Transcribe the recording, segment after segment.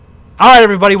All right,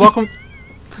 everybody, welcome.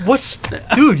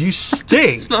 Dude, you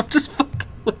stink. I'm just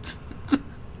fucking.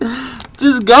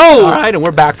 Just go. All right, and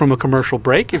we're back from a commercial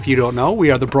break. If you don't know, we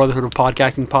are the Brotherhood of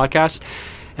Podcasting podcast,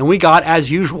 and we got,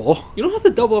 as usual. You don't have to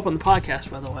double up on the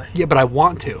podcast, by the way. Yeah, but I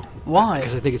want to. Why?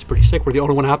 Because I think it's pretty sick. We're the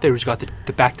only one out there who's got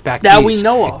the back-to-back. That P's. we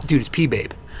know of. Dude, it's P,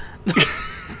 babe.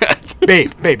 It's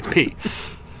babe, it's P.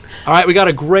 All right, we got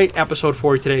a great episode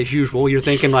for you today, as usual. You're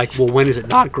thinking, like, well, when is it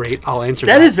not great? I'll answer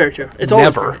that. That is very true. It's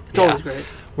Never. Always great. It's always great.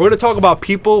 We're going to talk about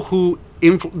people who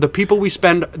the people we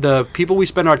spend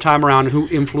our time around who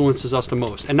influences us the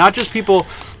most, and not just people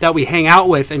that we hang out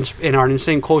with and are in the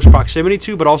same close proximity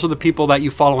to, but also the people that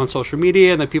you follow on social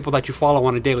media and the people that you follow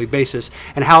on a daily basis,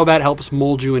 and how that helps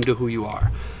mold you into who you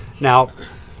are. Now,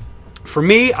 for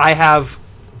me, I have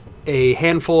a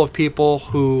handful of people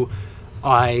who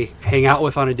I hang out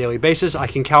with on a daily basis. I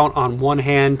can count on one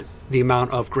hand the amount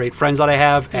of great friends that I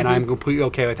have, and I'm completely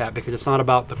okay with that because it's not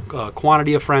about the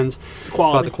quantity of friends, it's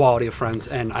about the quality of friends,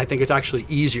 and I think it's actually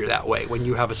easier that way when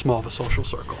you have a small of a social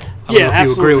circle. I don't know if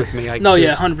you agree with me.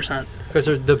 100%. Because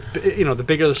there's the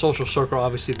bigger the social circle,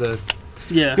 obviously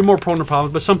you're more prone to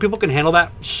problems, but some people can handle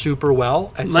that super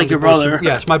well. And like your brother.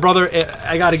 Yes, my brother,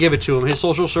 I got to give it to him. His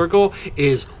social circle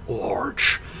is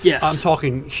large. Yes. I'm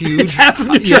talking huge. It's half of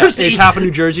New Jersey. It's half of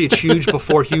New Jersey. It's huge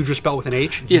before huge was spelled with an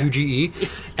H, U-G-E.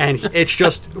 And it's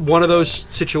just one of those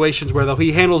situations where, though,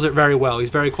 he handles it very well. He's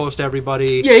very close to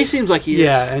everybody. Yeah, he seems like he is.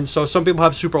 Yeah, and so some people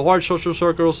have super large social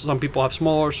circles. Some people have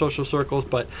smaller social circles.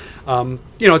 But,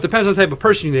 it depends on the type of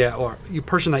person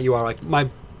that you are. Like, my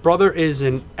brother is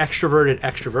an extroverted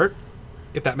extrovert,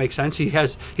 if that makes sense. He's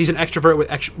an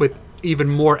extrovert with even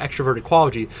more extroverted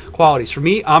qualities. For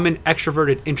me, I'm an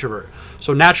extroverted introvert.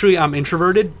 So naturally, I'm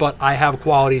introverted, but I have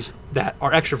qualities that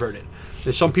are extroverted.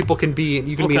 There's some people you can be an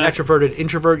extroverted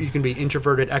introvert, you can be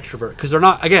introverted extrovert, because they're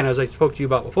not, again, as I spoke to you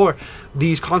about before,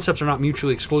 these concepts are not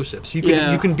mutually exclusive. So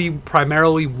you can be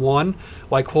primarily one,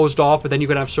 like closed off, but then you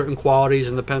can have certain qualities,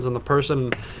 and it depends on the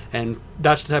person, and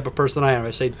that's the type of person I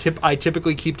am. I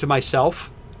typically keep to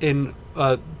myself in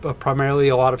primarily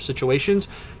a lot of situations.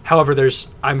 However,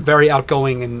 I'm very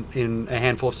outgoing in a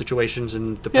handful of situations,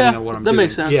 and depending on what I'm doing. That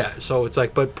makes sense. Yeah, so it's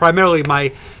like, but primarily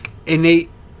my innate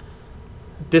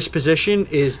disposition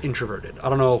is introverted. I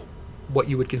don't know what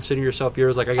you would consider yourself.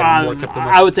 Yours, like, I got more kept.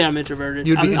 I would think I'm introverted.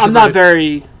 You'd be introverted. I'm not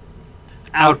very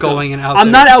outgoing and out I'm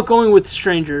there. not outgoing with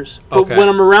strangers, but when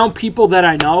I'm around people that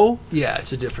I know, yeah,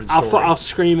 it's a different story. I'll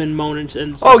scream and moan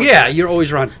and oh yeah, you're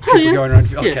always around people going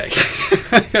around. Okay,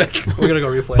 we're gonna go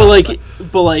replay.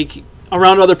 But like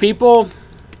around other people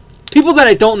that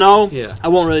I don't know, I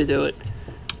won't really do it.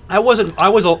 I was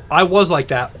like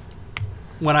that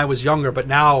when I was younger, but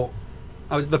now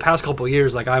the past couple of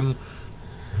years, like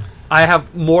I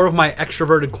have more of my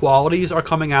extroverted qualities are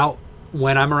coming out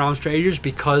when I'm around strangers,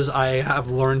 because I have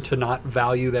learned to not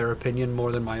value their opinion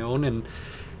more than my own. And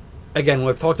again,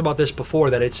 we've talked about this before,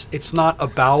 that it's not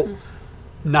about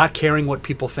not caring what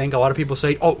people think. A lot of people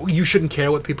say, oh, you shouldn't care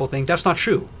what people think. That's not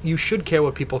true. You should care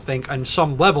what people think on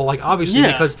some level, like obviously,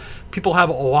 because people have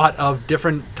a lot of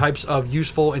different types of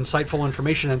useful, insightful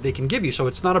information that they can give you. So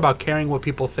it's not about caring what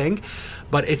people think,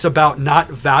 but it's about not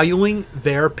valuing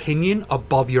their opinion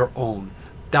above your own.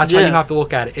 That's how you have to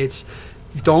look at it.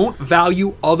 Don't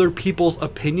value other people's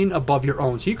opinion above your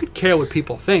own. So you could care what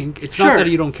people think. It's not that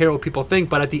you don't care what people think,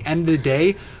 but at the end of the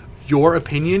day, your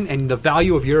opinion and the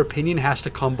value of your opinion has to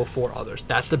come before others.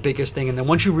 That's the biggest thing. And then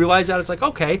once you realize that, it's like,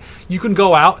 okay, you can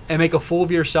go out and make a fool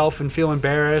of yourself and feel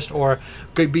embarrassed, or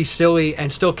be silly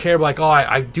and still care, like, oh,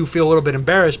 I do feel a little bit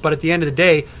embarrassed. But at the end of the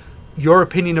day, your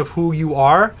opinion of who you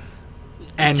are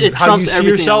and how you see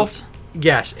yourself,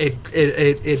 yes,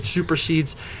 it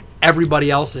supersedes everybody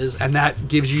else's, and that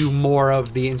gives you more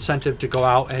of the incentive to go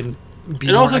out and be more extroverted.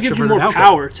 It also gives you more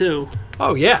power too.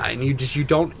 Oh yeah, and you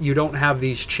don't have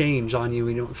these chains on you.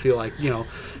 You don't feel like,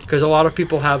 because a lot of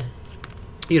people have,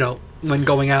 when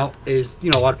going out is, a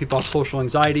lot of people have social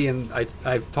anxiety, and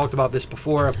I've talked about this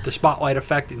before, of the spotlight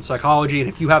effect in psychology. And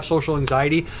if you have social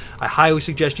anxiety, I highly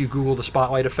suggest you Google the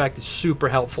spotlight effect. It's super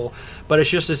helpful. But it's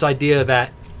just this idea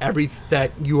that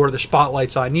that you are the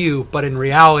spotlight's on you, but in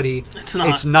reality,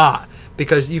 it's not.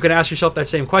 Because you can ask yourself that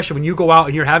same question. When you go out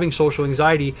and you're having social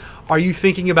anxiety, are you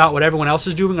thinking about what everyone else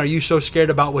is doing? Or are you so scared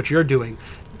about what you're doing?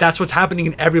 That's what's happening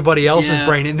in everybody else's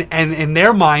brain. And in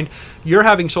their mind, you're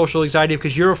having social anxiety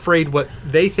because you're afraid what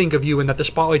they think of you and that the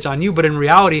spotlight's on you. But in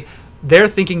reality, they're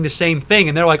thinking the same thing.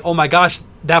 And they're like, oh my gosh,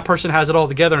 that person has it all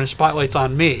together and the spotlight's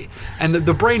on me. And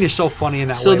the brain is so funny in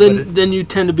that way. So then you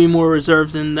tend to be more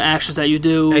reserved in the actions that you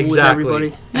do with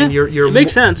everybody. And it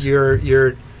makes sense.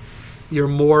 You're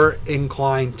more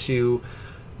inclined to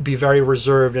be very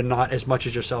reserved and not as much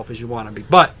as yourself as you want to be.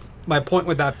 But my point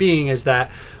with that being is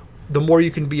that the more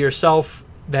you can be yourself,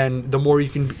 then the more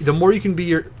in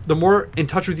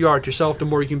touch with you are with yourself, the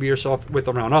more you can be yourself with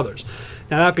around others.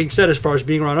 Now, that being said, as far as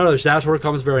being around others, that's where it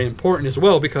becomes very important as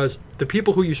well, because the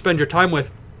people who you spend your time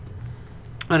with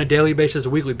on a daily basis, a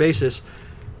weekly basis,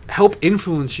 help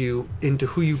influence you into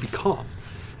who you become.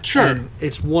 Sure. And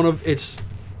it's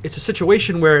a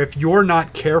situation where if you're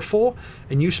not careful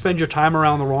and you spend your time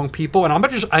around the wrong people, and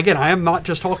I am not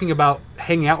just talking about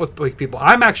hanging out with people.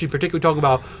 I'm actually particularly talking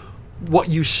about what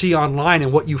you see online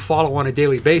and what you follow on a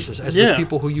daily basis as the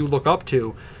people who you look up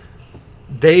to.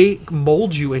 They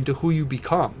mold you into who you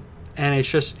become. And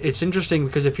it's interesting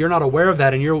because if you're not aware of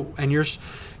that and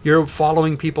you're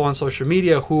following people on social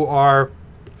media who are,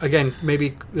 again,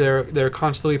 maybe they're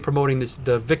constantly promoting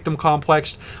the victim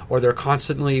complex, or they're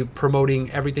constantly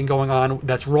promoting everything going on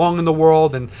that's wrong in the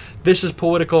world, and this is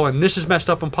political, and this is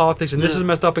messed up in politics, and this is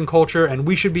messed up in culture, and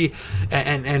we should be,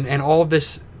 and all of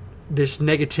this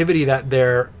negativity that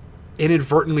they're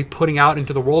inadvertently putting out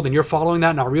into the world, and you're following that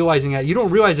and not realizing that. You don't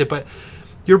realize it, but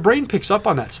your brain picks up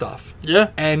on that stuff.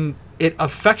 Yeah. And it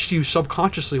affects you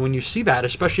subconsciously when you see that,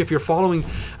 especially if you're following,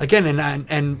 again,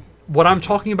 and what I'm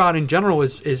talking about in general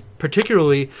is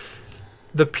particularly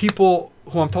the people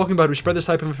who I'm talking about who spread this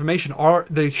type of information are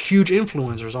the huge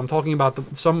influencers. I'm talking about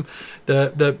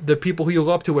the people who you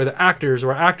look up to, whether actors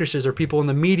or actresses or people in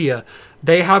the media.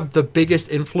 They have the biggest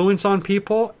influence on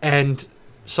people, and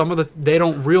they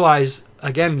don't realize,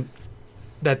 again,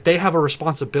 that they have a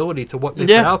responsibility to what they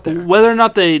put out there. Whether or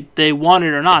not they want it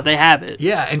or not, they have it.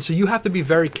 Yeah, and so you have to be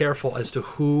very careful as to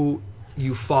who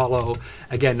you follow,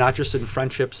 again, not just in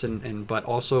friendships but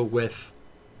also with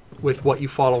what you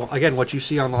follow, again, what you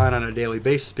see online on a daily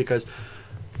basis, because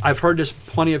I've heard this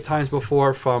plenty of times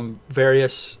before from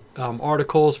various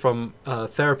articles from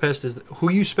therapists, is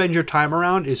who you spend your time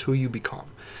around is who you become.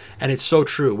 And it's so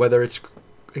true, whether it's,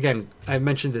 again, I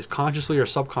mentioned this consciously or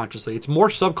subconsciously. It's more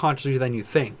subconsciously than you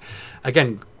think.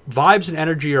 Again, vibes and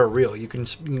energy are real. You can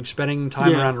spending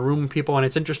time around a room with people, and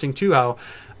it's interesting too how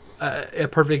a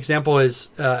perfect example is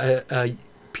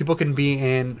people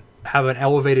can have an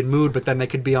elevated mood, but then they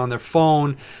could be on their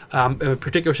phone. A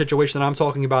particular situation that I'm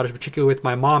talking about is particularly with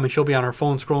my mom, and she'll be on her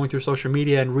phone scrolling through social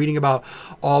media and reading about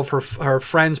all of her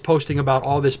friends posting about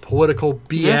all this political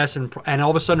BS, and all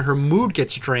of a sudden her mood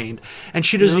gets drained, and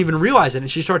she doesn't even realize it,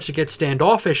 and she starts to get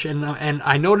standoffish. And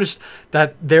I noticed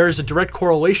that there is a direct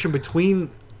correlation between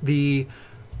the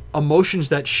emotions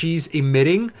that she's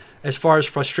emitting as far as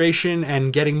frustration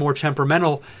and getting more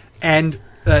temperamental, and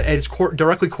it's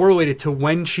directly correlated to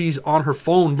when she's on her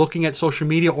phone looking at social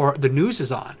media or the news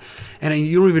is on. And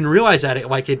you don't even realize that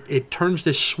it turns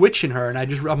this switch in her. And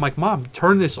I'm like, Mom,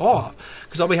 turn this off.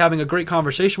 Because I'll be having a great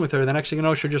conversation with her. The next thing you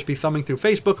know, she'll just be thumbing through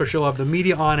Facebook, or she'll have the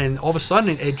media on. And all of a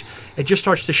sudden, it just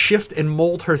starts to shift and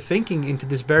mold her thinking into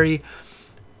this very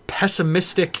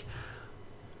pessimistic,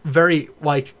 very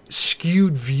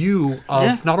skewed view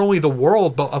of not only the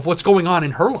world, but of what's going on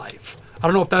in her life. I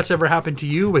don't know if that's ever happened to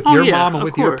you with your mom and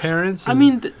with your parents. I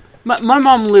mean, my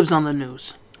mom lives on the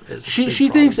news. She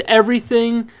thinks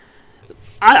everything.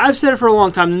 I've said it for a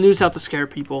long time. The news out to scare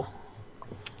people.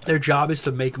 Their job is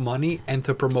to make money and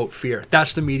to promote fear.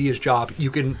 That's the media's job.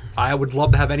 I would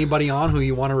love to have anybody on who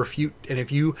you want to refute.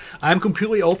 And I'm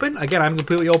completely open. Again, I'm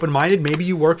completely open-minded. Maybe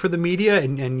you work for the media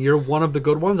and you're one of the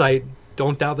good ones. I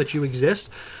don't doubt that you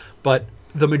exist. But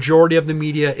the majority of the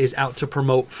media is out to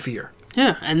promote fear.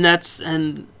 Yeah,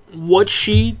 and what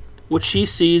she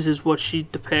sees is what she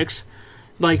depicts.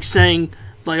 Saying,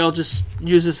 I'll just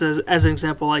use this as an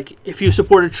example. If you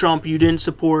supported Trump, you didn't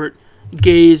support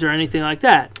gays or anything like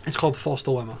that. It's called false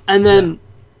dilemma. And then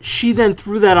she then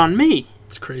threw that on me.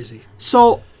 It's crazy.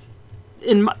 So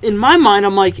in my mind,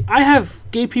 I'm like, I have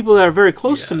gay people that are very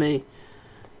close to me,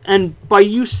 and by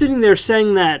you sitting there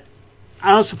saying that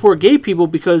I don't support gay people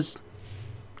because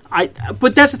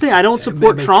but that's the thing. I don't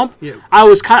support Trump. Yeah. I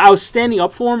was standing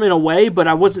up for him in a way, but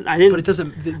I wasn't. I didn't. But it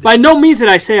doesn't. By no means did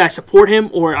I say I support him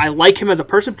or I like him as a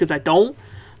person, because I don't.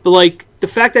 But the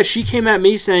fact that she came at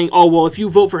me saying, "Oh well, if you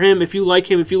vote for him, if you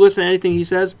like him, if you listen to anything he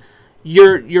says,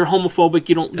 you're homophobic.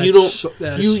 You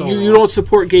don't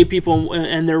support gay people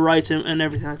and their rights and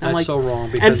everything like that." That's so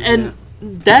wrong. Because, and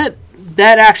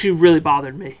that actually really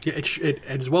bothered me. Yeah, it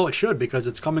should, because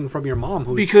it's coming from your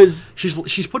mom, because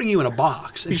she's putting you in a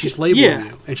box and she's labeling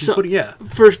you, and she's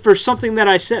for something that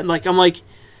I said. I'm like,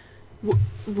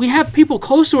 we have people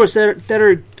close to us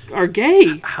that are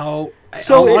gay.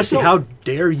 So honestly, how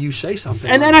dare you say something?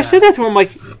 And like I said that to him,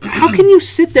 like, how can you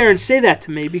sit there and say that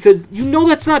to me? Because you know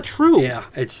that's not true. Yeah,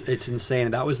 it's insane.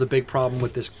 And that was the big problem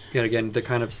with this. Again, the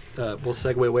kind of we'll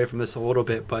segue away from this a little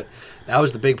bit, but that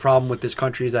was the big problem with this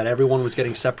country is that everyone was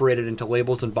getting separated into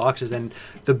labels and boxes. And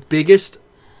the biggest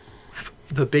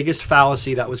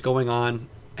fallacy that was going on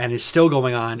and is still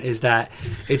going on is that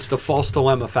it's the false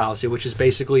dilemma fallacy, which is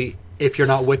basically if you're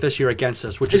not with us, you're against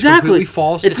us, which is completely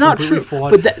false. It's not true.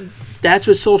 Flawed. But that's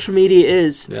what social media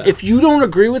is. Yeah. If you don't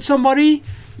agree with somebody,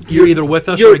 you're either with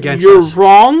us or against us. us. You're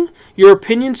wrong. Your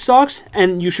opinion sucks,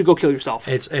 and you should go kill yourself.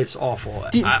 It's awful.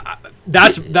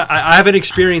 I haven't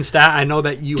experienced that. I know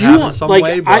that you have in some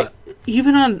way, but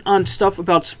even on stuff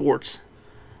about sports,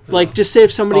 like just say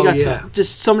if somebody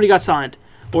got signed,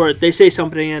 or they say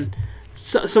something and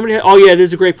somebody, this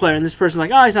is a great player, and this person's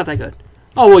like, he's not that good.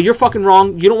 Oh, well, you're fucking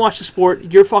wrong. You don't watch the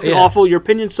sport. You're fucking awful. Your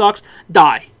opinion sucks.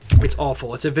 Die. It's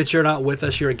awful. It's if you're not with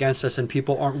us, you're against us, and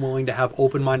people aren't willing to have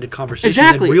open-minded conversations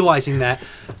and realizing that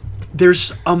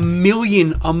there's a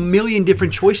million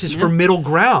different choices for middle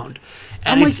ground.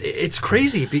 And it's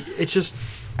crazy. It's just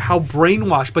how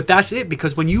brainwashed. But that's it,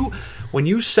 because when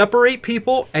you separate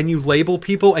people and you label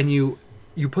people and you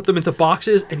put them into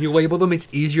boxes and you label them, it's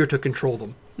easier to control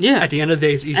them. Yeah. At the end of the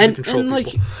day, it's easier to control people.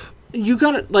 Like, you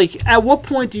gotta, like, at what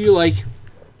point do you, like,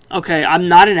 okay, I'm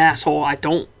not an asshole.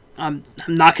 I'm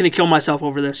not gonna kill myself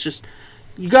over this. Just,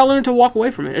 you gotta learn to walk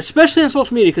away from it, especially on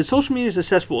social media, because social media is a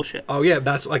cesspool of shit. Oh yeah,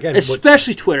 that's again,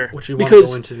 especially Twitter, which you want to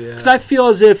go into. Yeah. Because I feel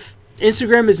as if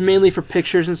Instagram is mainly for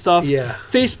pictures and stuff. Yeah.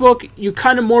 Facebook, you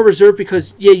kind of more reserved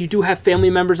because you do have family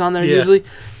members on there usually.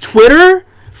 Twitter,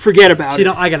 forget about it.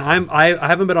 Again, I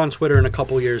haven't been on Twitter in a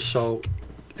couple years, so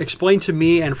explain to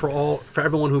me and for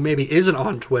everyone who maybe isn't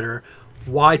on Twitter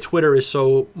why Twitter is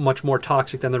so much more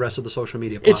toxic than the rest of the social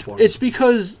media platforms. It's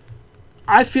because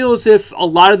I feel as if a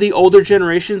lot of the older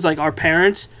generations, like our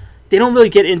parents, they don't really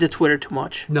get into Twitter too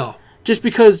much. No. Just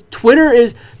because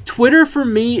Twitter for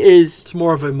me is... It's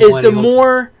more of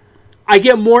a I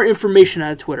get more information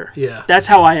out of Twitter. Yeah. That's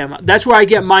how I am. That's where I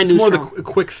get my news from. It's more the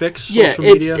quick fix social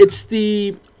media. It's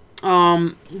the...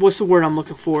 what's the word I'm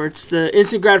looking for? It's the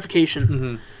instant gratification.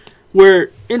 Mm-hmm. Where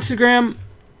Instagram...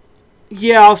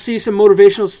 Yeah, I'll see some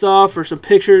motivational stuff or some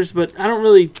pictures, but I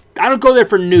don't go there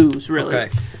for news, really. Okay.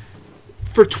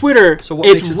 For Twitter, so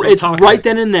it's right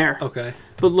then and there. Okay.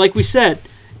 But like we said,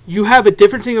 you have a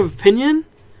differencing of opinion,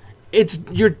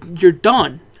 you're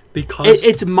done. Because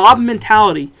it's mob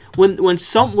mentality.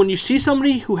 When you see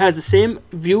somebody who has the same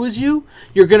view as you,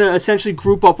 you're gonna essentially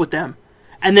group up with them,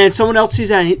 and then someone else sees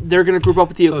that and they're gonna group up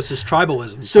with you. So it's this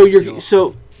tribalism. So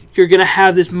you're gonna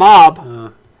have this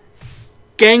mob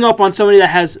gang up on somebody that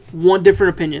has one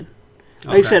different opinion.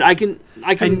 Like I said, I can.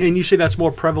 And you say that's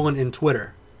more prevalent in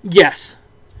Twitter. Yes,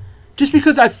 just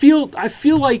because I feel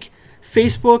like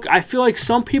Facebook. I feel like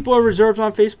some people are reserved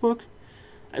on Facebook.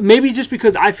 Maybe just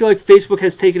because I feel like Facebook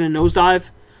has taken a nosedive.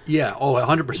 Yeah,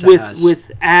 100%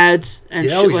 with ads and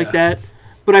shit like that.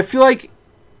 But I feel like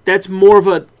that's more of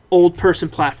an old person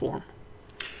platform.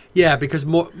 Yeah, because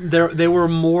they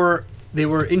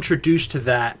were introduced to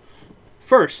that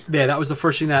first. Yeah, that was the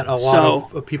first thing that a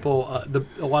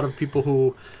lot of people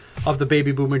who of the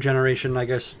baby boomer generation, I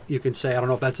guess you can say. I don't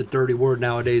know if that's a dirty word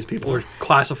nowadays. People are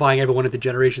classifying everyone into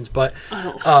generations, but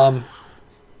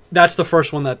that's the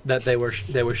first one that they were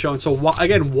shown. So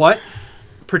what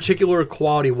particular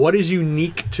quality, what is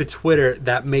unique to Twitter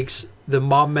that makes the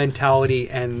mob mentality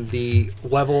and the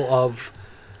level of,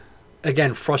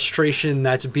 again, frustration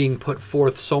that's being put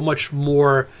forth so much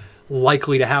more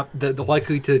likely to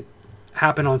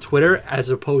happen on Twitter as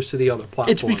opposed to the other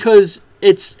platforms? It's because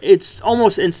it's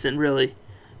almost instant, really,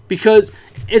 because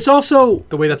it's also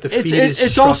the way that the feed is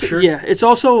structured. It's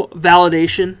also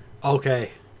validation.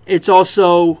 Okay. It's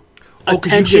also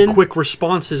attention. You get quick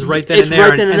responses right then and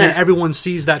there, and then everyone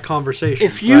sees that conversation.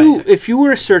 If you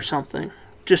were to search something,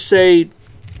 just say,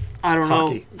 I don't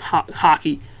know,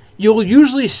 hockey, you'll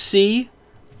usually see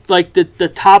like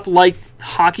the top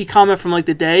hockey comment from like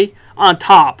the day on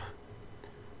top.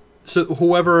 So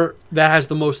whoever that has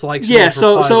the most likes. Yeah.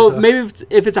 So maybe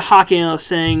if it's a hockey analyst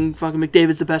saying fucking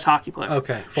McDavid's the best hockey player.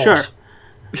 Okay. False. Sure.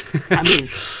 I mean,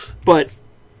 but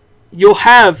you'll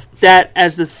have that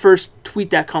as the first tweet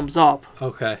that comes up.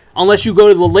 Okay. Unless you go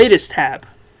to the latest tab,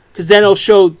 because then it'll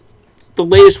show the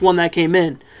latest one that came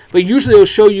in. But usually it'll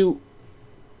show you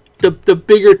the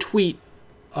bigger tweet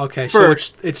Okay,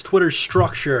 first. so it's Twitter's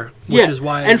structure, which is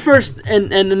why. And first,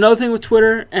 and another thing with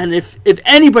Twitter, and if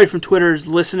anybody from Twitter is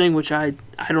listening, which I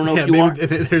don't know if you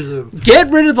are, get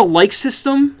rid of the like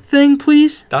system thing,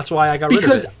 please. That's why I got rid of it.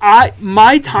 Because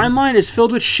my timeline is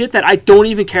filled with shit that I don't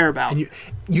even care about. And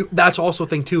you that's also a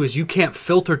thing too, is you can't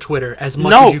filter Twitter as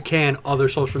much as you can other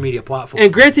social media platforms.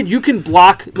 And granted, you can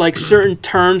block like certain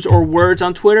terms or words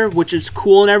on Twitter, which is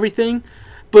cool and everything.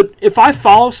 But if I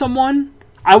follow someone,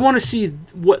 I want to see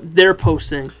what they're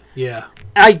posting. Yeah.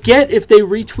 I get if they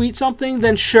retweet something,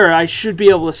 then sure, I should be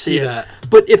able to see it. That.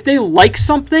 But if they like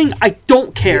something, I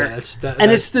don't care. Yeah,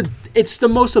 it's the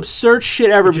most absurd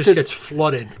shit ever. It just gets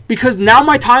flooded. Because now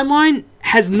my timeline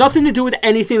has nothing to do with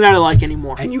anything that I like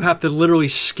anymore. And you have to literally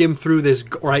skim through this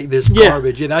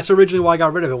garbage. Yeah, that's originally why I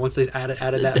got rid of it. Once they added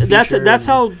that feature.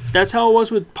 That's how it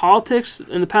was with politics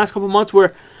in the past couple months,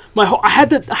 where I had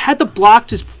to block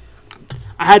to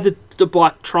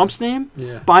block Trump's name,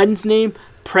 Biden's name,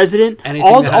 president,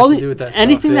 anything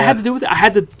that had to do with it. I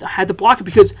had to block it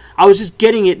because I was just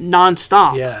getting it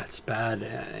nonstop. Yeah, it's bad.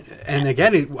 And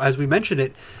again, as we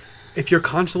mentioned if you're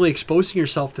constantly exposing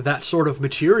yourself to that sort of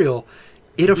material,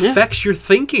 it affects your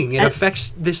thinking. It affects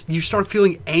this. You start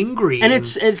feeling angry, and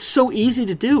it's so easy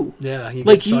to do. Yeah, you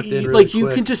get sucked in really quick. You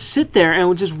can just sit there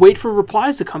and just wait for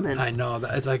replies to come in. I know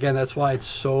that's why it's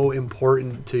so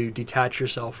important to detach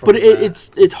yourself from. But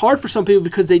it's hard for some people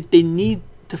because they need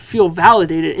to feel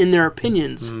validated in their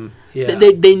opinions.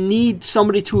 They need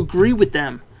somebody to agree with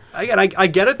them. I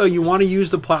get it though. You want to use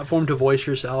the platform to voice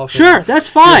yourself. Sure, that's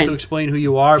fine. To explain who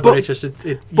you are, but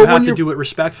you have to do it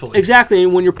respectfully. Exactly,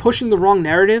 and when you're pushing the wrong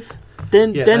narrative,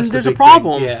 then there's a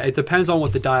problem. Thing. Yeah, it depends on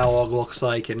what the dialogue looks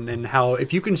like and how.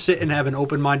 If you can sit and have an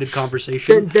open-minded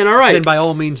conversation, then all right. Then by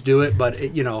all means do it. But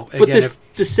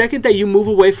the second that you move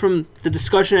away from the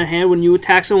discussion at hand, when you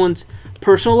attack someone's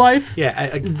personal life,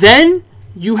 then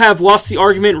you have lost the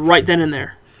argument right then and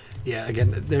there. Yeah,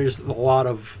 again, there's a lot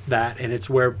of that, and it's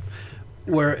where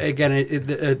again,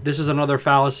 this is another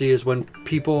fallacy, is when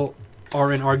people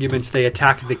are in arguments, they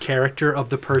attack the character of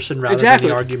the person rather than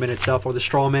the argument itself, or the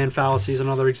straw man fallacy is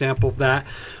another example of that,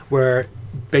 where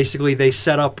basically they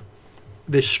set up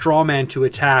this straw man to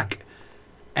attack,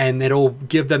 and it'll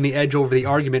give them the edge over the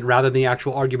argument rather than the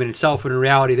actual argument itself, but in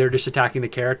reality, they're just attacking the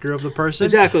character of the person.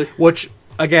 Exactly. Which,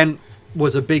 again,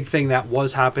 was a big thing that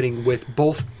was happening with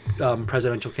both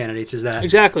presidential candidates, is that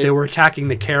they were attacking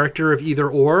the character of either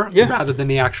or rather than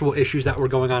the actual issues that were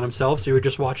going on themselves. So you were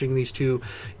just watching these two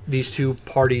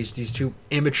parties, these two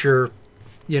immature,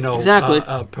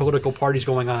 political parties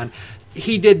going on.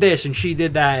 He did this and she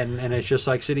did that, and it's just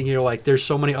like sitting here like there's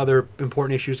so many other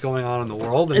important issues going on in the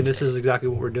world, and this is exactly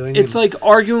what we're doing. It's like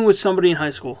arguing with somebody in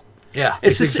high school. Yeah,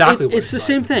 it's exactly what it's the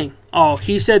same thing. Oh,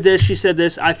 he said this, she said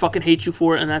this, I fucking hate you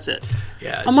for it, and that's it.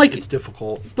 Yeah, I'm like, it's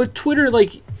difficult. But Twitter,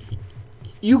 like,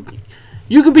 you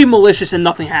can be malicious and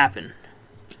nothing happen.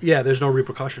 Yeah, there's no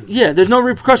repercussions. Yeah, there's no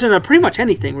repercussion on pretty much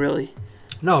anything, really.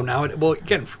 No,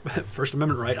 again, First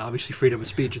Amendment right, obviously freedom of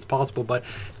speech, it's possible, but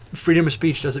freedom of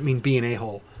speech doesn't mean be an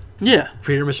a-hole. Yeah.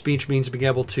 Freedom of speech means being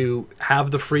able to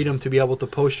have the freedom to be able to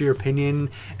post your opinion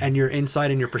and your insight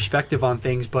and your perspective on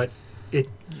things, but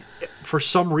for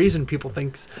some reason people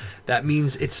think that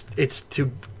means it's to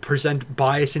present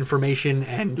biased information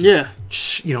and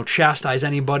chastise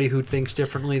anybody who thinks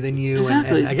differently than you.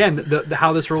 Exactly. And again,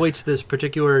 how this relates to this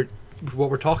particular what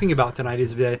we're talking about tonight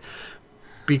is that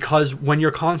because when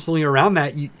you're constantly around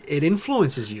that, it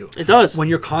influences you. It does. When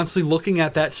you're constantly looking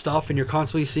at that stuff and you're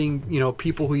constantly seeing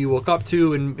people who you look up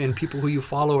to and people who you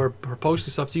follow are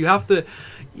posting stuff, so you have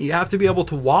to be able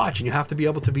to watch, and you have to be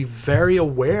able to be very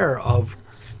aware of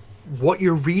what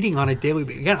you're reading on a daily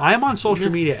basis. Again, I am on social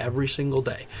media every single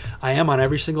day. I am on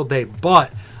every single day,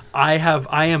 but I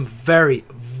am very,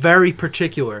 very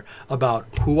particular about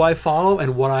who I follow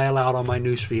and what I allow on my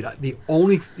newsfeed. The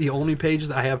only pages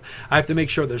that I have to make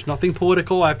sure there's nothing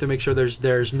political. I have to make sure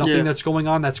there's nothing that's going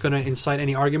on that's going to incite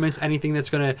any arguments, anything that's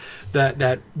going to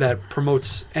that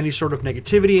promotes any sort of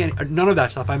negativity, and none of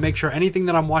that stuff. I make sure anything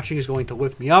that I'm watching is going to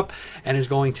lift me up and is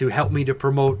going to help me to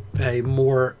promote a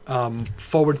more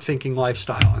forward-thinking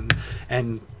lifestyle.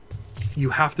 And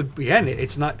you have to, again,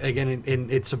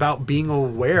 it's about being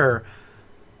aware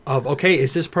of, okay,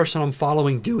 is this person I'm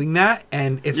following doing that?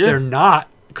 And if they're not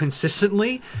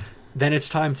consistently, then it's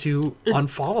time to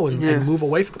unfollow and move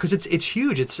away from, because it's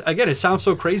huge. It sounds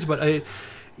so crazy, but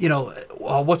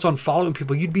what's unfollowing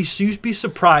people? You'd be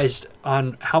surprised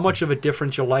on how much of a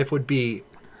difference your life would be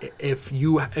if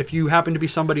you happen to be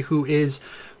somebody who is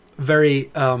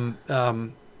very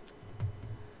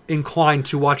inclined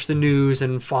to watch the news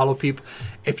and follow people,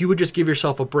 if you would just give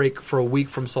yourself a break for a week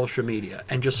from social media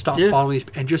and just stop following these,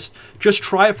 and just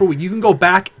try it for a week. You can go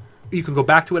back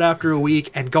to it after a week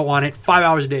and go on it 5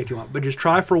 hours a day if you want, but just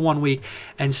try for 1 week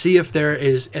and see if there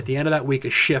is, at the end of that week, a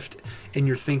shift in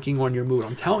your thinking or in your mood.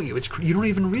 I'm telling you, you don't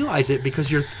even realize it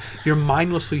because you're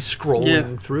mindlessly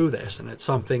scrolling through this, and it's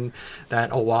something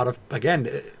that a lot of, again,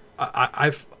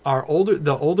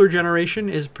 the older generation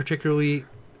is particularly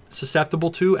susceptible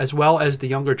to, as well as the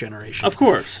younger generation. Of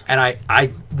course. And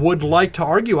I would like to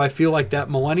argue, I feel like that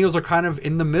millennials are kind of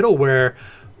in the middle, where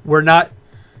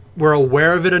we're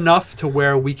aware of it enough to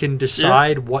where we can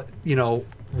decide what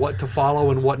to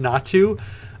follow and what not to.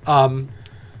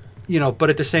 But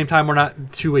at the same time, we're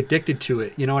not too addicted to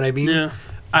it. You know what I mean?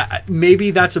 Yeah.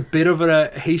 Maybe that's a bit of a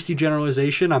hasty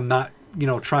generalization. I'm not,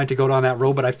 trying to go down that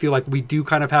road, but I feel like we do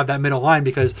kind of have that middle line,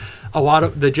 because a lot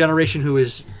of the generation who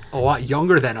is a lot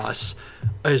younger than us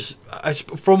is,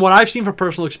 from what I've seen from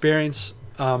personal experience,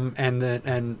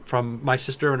 and from my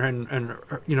sister and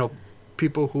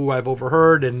people who I've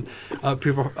overheard and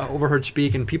people overheard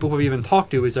speak, and people who I've even talked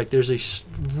to, is like there's a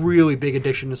really big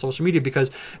addiction to social media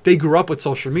because they grew up with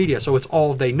social media, so it's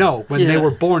all they know. When they were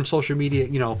born, social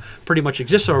media, pretty much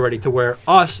exists already, to where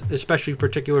us, especially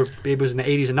particular babies in the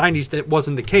 80s and 90s, that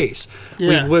wasn't the case.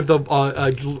 We've lived a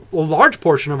large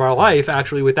portion of our life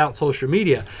actually without social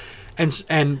media,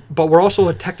 but we're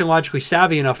also technologically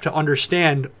savvy enough to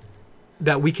understand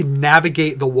that we can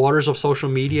navigate the waters of social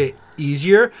media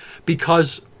easier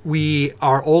because we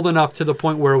are old enough to the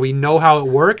point where we know how it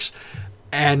works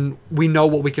and we know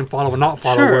what we can follow and not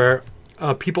follow. Sure.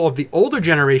 Where people of the older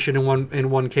generation, in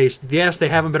one case, yes, they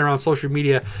haven't been around social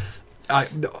media.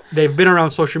 They've been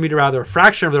around social media rather a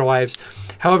fraction of their lives.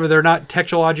 However, they're not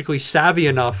technologically savvy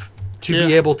enough to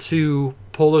be able to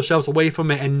pull themselves away from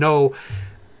it and know,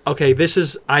 okay,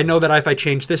 I know that if I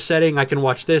change this setting, I can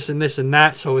watch this and this and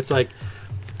that. So it's like,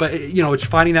 but it's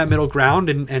finding that middle ground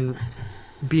and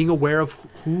being aware of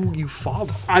who you follow.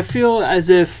 I feel as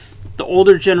if the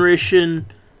older generation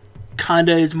kind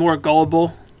of is more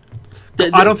gullible.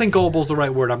 I don't think gullible is the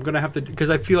right word. I'm going to have to,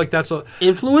 because I feel like that's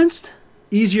influenced?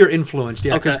 Easier influenced,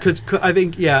 yeah. Okay. Because I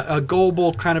think,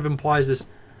 gullible kind of implies this,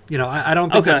 I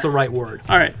don't think that's the right word.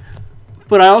 All right.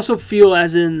 But I also feel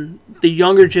as in the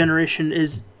younger generation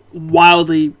is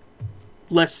wildly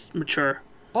less mature.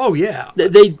 Oh yeah.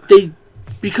 They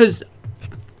because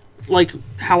like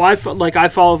how I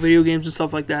follow video games and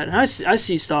stuff like that, and I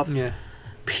see stuff. Yeah.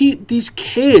 These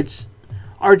kids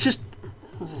are just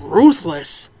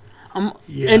ruthless.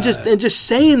 And just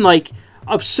saying like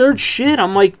absurd shit.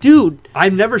 I'm like, dude. I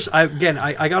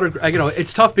gotta,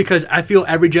 it's tough because I feel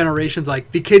every generation's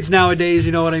like the kids nowadays.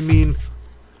 You know what I mean?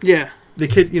 Yeah. The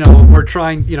kid,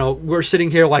 we're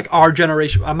sitting here like our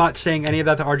generation. I'm not saying any of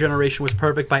that our generation was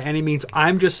perfect by any means.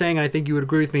 I'm just saying, and I think you would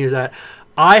agree with me, is that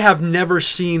I have never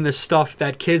seen the stuff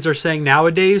that kids are saying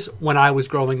nowadays when I was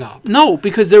growing up. No,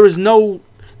 because there was no...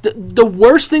 The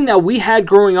worst thing that we had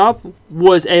growing up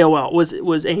was AOL,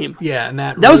 was AIM. Yeah, and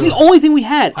that was the only thing we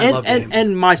had. I loved AIM.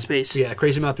 And MySpace. Yeah,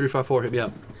 Crazy Mouth 354 hit me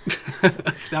up.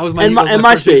 That was my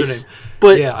first MySpace. username.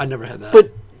 But yeah, I never had that.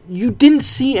 But you didn't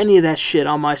see any of that shit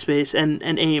on MySpace and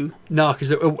AIM. No,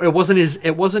 because it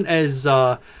wasn't as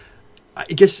I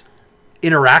guess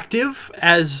interactive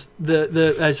as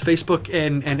as Facebook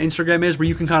and Instagram is, where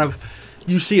you can kind of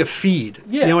you see a feed.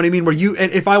 Yeah. You know what I mean? Where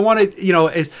if I wanted,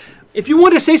 if you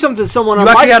want to say something to someone on MySpace,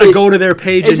 you actually MySpace, had to go to their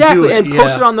page and do it. and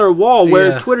post it on their wall.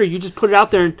 Where Twitter, you just put it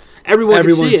out there and everyone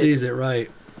can see sees it, right?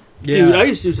 Yeah. Dude, I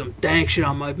used to do some dank shit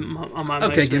on my MySpace.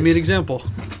 Okay, give me an example.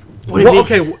 What do you mean?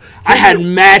 Okay, I had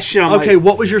mad shit on okay,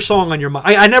 what was your song on your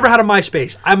I never had a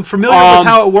MySpace. I'm familiar with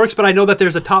how it works, but I know that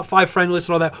there's a top 5 friend list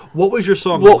and all that. What was your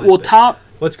song on MySpace?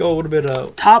 Let's go a little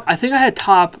bit top. I think I had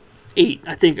top 8.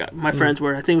 I think my friends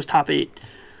were. I think it was top 8.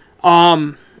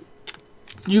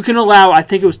 You can allow, I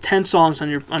think it was 10 songs on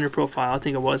your profile. I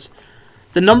think it was.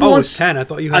 The number one. Oh, it was 10. I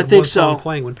thought you had one song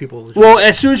playing when people. Well,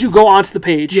 as soon as you go onto the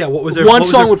page. Yeah, what was there? One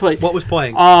song would play. What was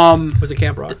playing? Was it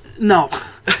Camp Rock? No,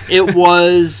 it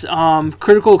was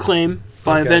Critical Acclaim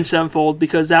by Avenged Sevenfold,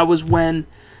 because that was when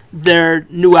their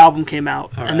new album came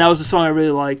out, and that was the song I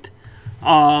really liked.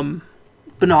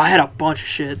 But no, I had a bunch of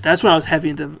shit. That's when I was heavy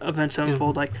into Avenged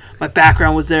Sevenfold. Like my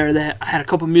background was there. I had a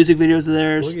couple music videos of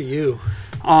theirs. Look at you.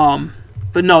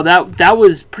 But no, that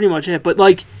was pretty much it. But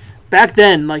like back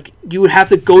then, like you would have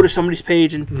to go to somebody's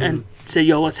page and say,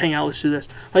 "Yo, let's hang out, let's do this."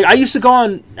 Like I used to go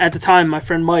on at the time. My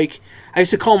friend Mike, I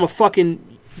used to call him a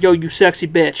fucking "Yo, you sexy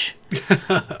bitch,"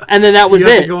 and then that was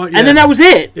it. And then that was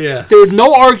it. Yeah. There was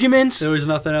no arguments. There was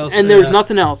nothing else. And there was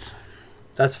nothing else.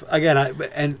 That's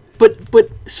again, but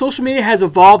social media has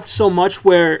evolved so much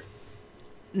where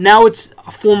now it's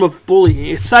a form of bullying.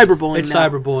 It's cyberbullying. It's now.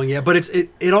 cyberbullying, yeah. But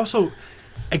it also,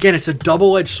 again, it's a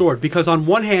double-edged sword because on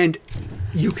one hand,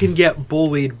 you can get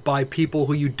bullied by people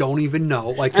who you don't even know.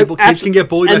 Like kids can get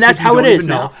bullied by people you don't even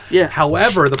know. Yeah.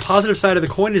 However, the positive side of the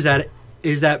coin is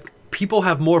that people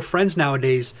have more friends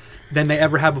nowadays than they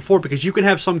ever have before, because you can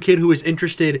have some kid who is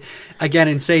interested, again,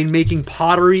 in say making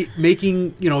pottery,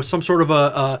 making some sort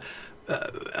of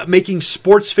making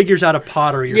sports figures out of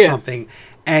pottery or something,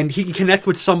 and he can connect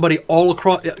with somebody all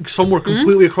across somewhere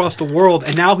completely across the world,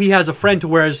 and now he has a friend, to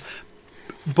whereas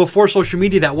before social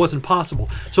media that wasn't possible.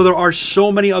 So there are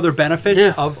so many other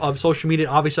benefits of social media.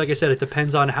 Obviously, like I said, it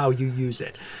depends on how you use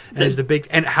it,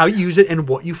 and how you use it and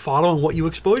what you follow and what you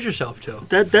expose yourself to.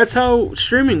 That's how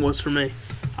streaming was for me.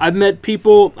 I've met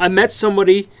people. I met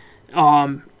somebody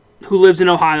who lives in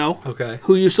Ohio. Okay.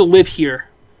 Who used to live here.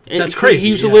 That's crazy. He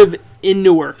used to live in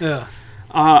Newark. Yeah.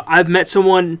 I've met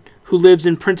someone who lives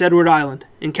in Prince Edward Island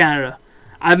in Canada.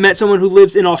 I've met someone who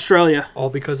lives in Australia.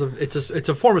 All because of it's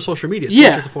a form of social media. It's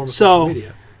not just a form of social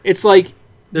media. It's like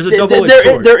there's a double-edged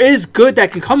sword. There is good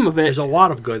that can come of it. There's a lot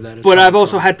of good that is. But I've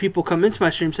also had people come into my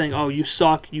stream saying, "Oh, you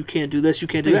suck. You can't do this. You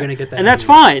can't do that." You're gonna get that, and that's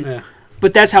fine. Yeah.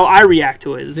 But that's how I react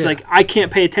to it. It's like I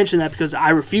can't pay attention to that because I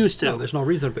refuse to. No, there's no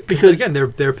reason. Because again,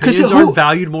 their opinions aren't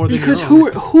valued more than because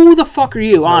your own. who the fuck are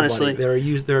you? Honestly, they're a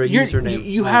username.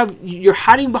 You're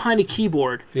hiding behind a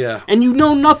keyboard. Yeah. And you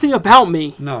know nothing about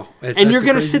me. No. And you're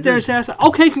gonna sit there and say,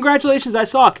 "Okay, congratulations, I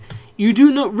suck." You do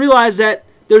not realize that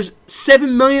there's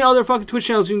 7 million other fucking Twitch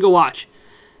channels you can go watch,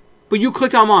 but you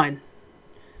clicked on mine.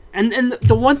 And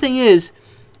the one thing is,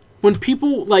 when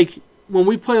people when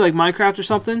we play like Minecraft or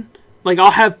something. Like,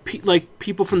 I'll have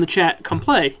people from the chat come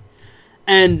play.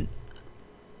 And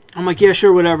I'm like, yeah,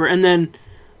 sure, whatever. And then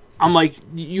I'm like,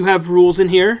 you have rules in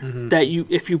here that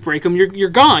if you break them, you're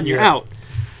gone. You're out.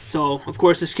 So, of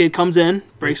course, this kid comes in,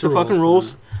 breaks the fucking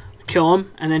rules, kill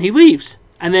him, and then he leaves.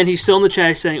 And then he's still in the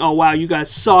chat saying, oh, wow, you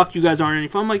guys suck. You guys aren't any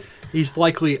fun. I'm like... He's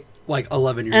likely,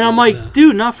 11 years old. And I'm like,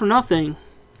 dude, not for nothing.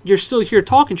 You're still here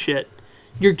talking shit.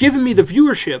 You're giving me the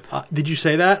viewership. Did you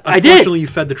say that? I did. Unfortunately, you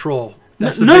fed the troll.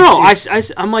 No.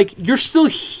 I'm like, you're still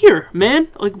here, man.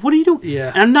 Like, what are you doing?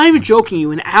 Yeah. And I'm not even joking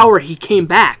you. An hour, he came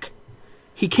back.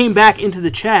 He came back into the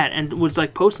chat and was,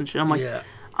 posting shit. I'm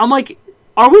like,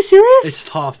 are we serious? It's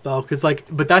tough, though, because,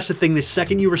 but that's the thing. The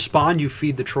second you respond, you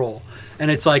feed the troll. And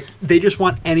it's like, they just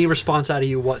want any response out of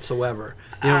you whatsoever.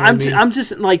 You know what I mean? I'm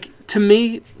just, to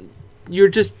me,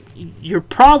 you're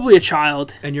probably a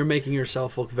child. And you're making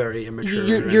yourself look very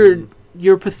immature.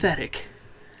 You're pathetic.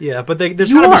 Yeah, but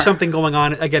there's got to be something going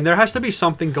on. Again, there has to be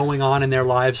something going on in their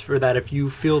lives for that. If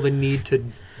you feel the need to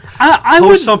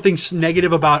post something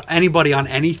negative about anybody on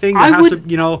anything,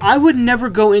 I would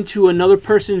never go into another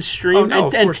person's stream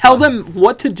and tell them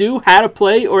what to do, how to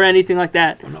play, or anything like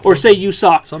that, or say you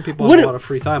suck. Some people have a lot of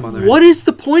free time on their hands. What is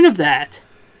the point of that?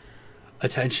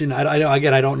 Attention. I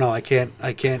don't know. I can't.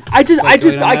 I can't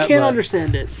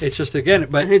understand it. It's just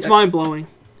but it's mind blowing.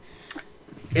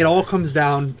 It all comes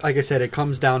down, like I said,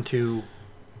 to not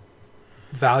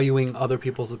valuing other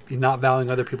people's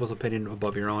opinion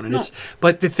above your own. And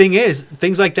but the thing is,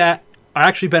 things like that are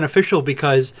actually beneficial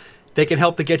because they can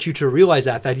help to get you to realize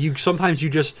that you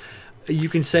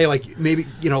can say maybe,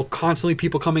 constantly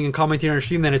people coming and commenting on your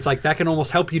stream, then it's that can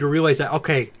almost help you to realize that,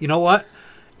 okay, you know what?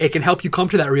 It can help you come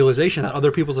to that realization that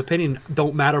other people's opinion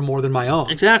don't matter more than my own.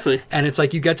 Exactly. And it's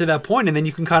you get to that point, and then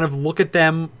you can kind of look at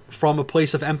them from a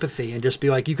place of empathy and just be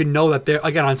you can know that they're,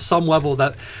 again, on some level,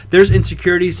 that there's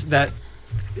insecurities that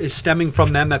is stemming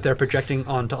from them that they're projecting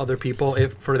onto other people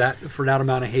for that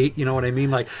amount of hate. You know what I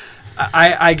mean?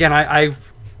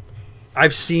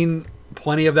 I've seen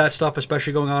plenty of that stuff,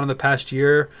 especially going on in the past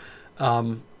year.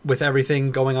 With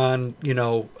everything going on,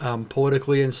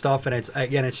 politically and stuff, and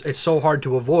it's so hard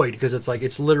to avoid because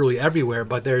it's literally everywhere.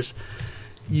 But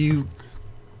you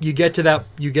get to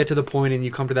the point and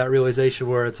you come to that realization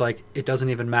where it's it doesn't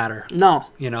even matter. No,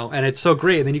 and it's so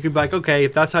great. And then you can be okay,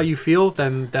 if that's how you feel,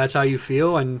 then that's how you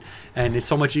feel, and it's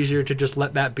so much easier to just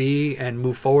let that be and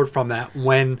move forward from that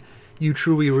when you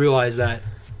truly realize that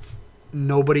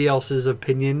nobody else's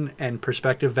opinion and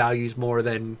perspective values more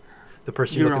than the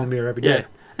person you look in the mirror every day. Yeah.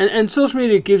 And social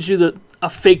media gives you a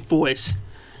fake voice,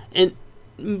 and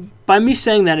by me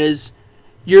saying that is,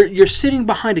 you're sitting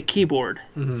behind a keyboard.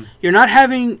 Mm-hmm. You're not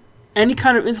having any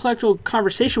kind of intellectual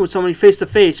conversation with somebody face to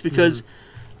face because,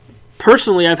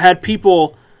 personally, I've had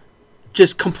people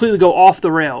just completely go off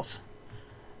the rails,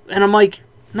 and I'm like,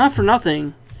 not for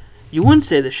nothing, you wouldn't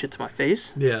say this shit to my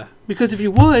face. Yeah. Because if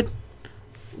you would,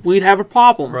 we'd have a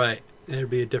problem. Right. It'd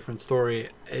be a different story.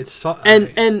 It's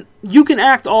and you can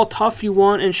act all tough you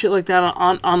want and shit like that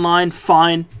online,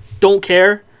 fine, don't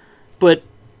care. But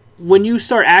when you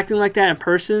start acting like that in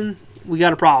person, we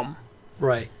got a problem.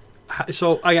 Right.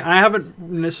 So I haven't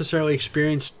necessarily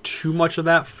experienced too much of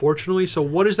that, fortunately. So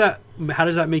what is that? How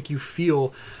does that make you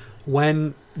feel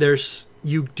when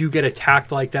you do get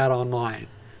attacked like that online?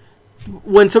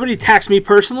 When somebody attacks me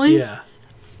personally, yeah,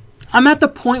 I'm at the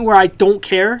point where I don't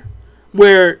care,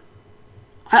 where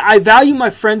I value my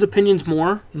friends' opinions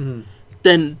more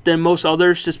than most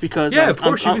others, just because. Yeah, of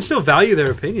course, you can still value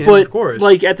their opinion, but, of course.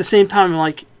 Like, at the same time, I'm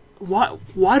like,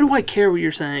 why do I care what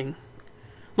you're saying?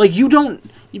 Like, you don't.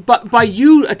 By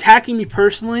you attacking me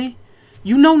personally,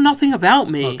 you know nothing about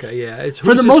me. Okay, yeah.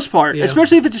 For the most part, yeah.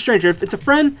 especially if it's a stranger. If it's a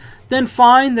friend, then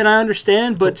fine, then I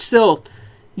understand. But still,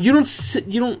 you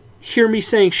don't hear me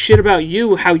saying shit about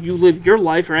you, how you live your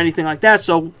life, or anything like that.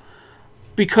 So,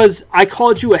 because I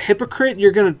called you a hypocrite,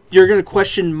 you're gonna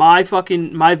question my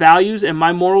values and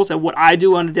my morals and what I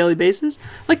do on a daily basis.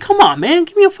 Like, come on, man,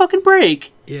 give me a fucking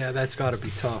break. Yeah, that's got to be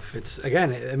tough. It's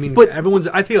again, I mean, but,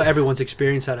 I feel everyone's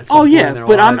experienced that at some point in their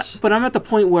lives. I'm at the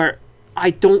point where I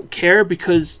don't care,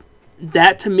 because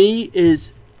that to me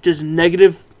is just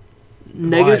negative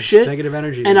shit, negative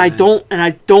energy, and I don't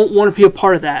want to be a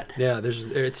part of that. Yeah,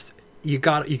 you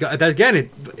got that again.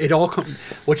 It all comes,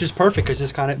 which is perfect, because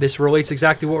this relates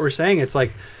exactly what we're saying. It's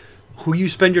like who you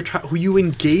spend your time, who you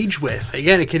engage with.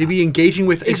 Again, it could be engaging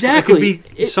with. Exactly. It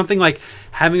could be something like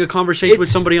having a conversation with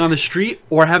somebody on the street,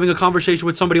 or having a conversation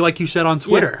with somebody like you said on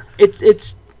Twitter. Yeah,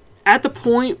 it's at the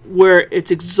point where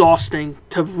it's exhausting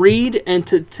to read and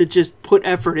to just put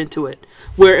effort into it.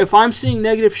 Where if I'm seeing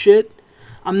negative shit,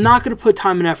 I'm not going to put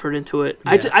time and effort into it.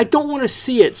 Yeah. I don't want to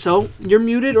see it, so you're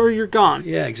muted or you're gone.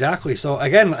 Yeah, exactly. So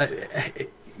again,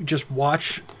 just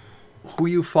watch who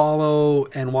you follow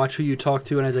and watch who you talk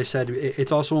to, and as I said,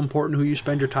 it's also important who you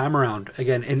spend your time around.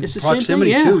 Again, in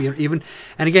proximity too. Even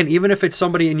if it's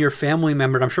somebody in your family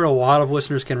member, and I'm sure a lot of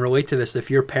listeners can relate to this. If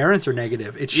your parents are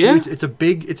negative, it's huge. It's a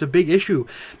big issue,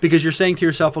 because you're saying to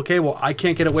yourself, okay, well, I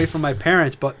can't get away from my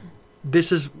parents, but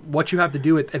this is what you have to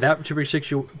do at that particular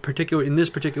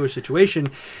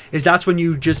situation. Is that's when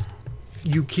you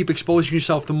keep exposing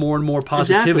yourself to more and more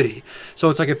positivity. Exactly.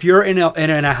 So it's like if you're in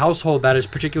a household that is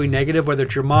particularly negative, whether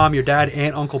it's your mom, your dad,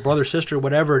 aunt, uncle, brother, sister,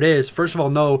 whatever it is, first of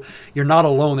all, no, you're not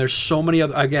alone. There's so many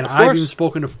other, again, I've even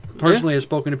spoken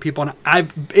to people, and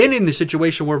I've been in the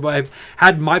situation where I've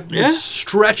had my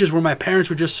stretches where my parents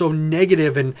were just so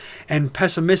negative and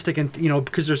pessimistic, and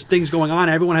because there's things going on,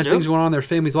 everyone has things going on in their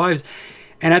family's lives.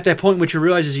 And at that point, what you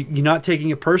realize is you're not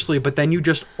taking it personally, but then you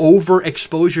just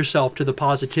overexpose yourself to the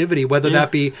positivity, whether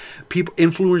that be people,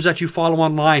 influencers that you follow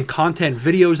online, content,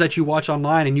 videos that you watch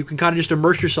online, and you can kind of just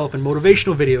immerse yourself in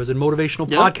motivational videos and motivational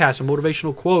podcasts and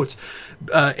motivational quotes,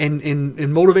 and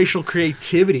motivational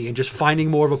creativity, and just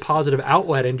finding more of a positive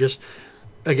outlet, and just,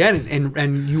 again,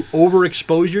 and you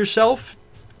overexpose yourself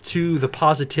to the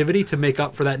positivity to make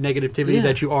up for that negativity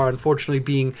that you are unfortunately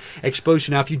being exposed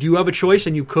to. Now, if you do have a choice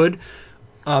and you could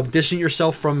distance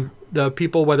yourself from the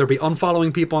people, whether it be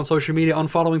unfollowing people on social media,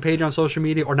 unfollowing page on social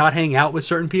media, or not hanging out with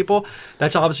certain people,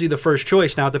 that's obviously the first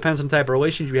choice. Now, it depends on the type of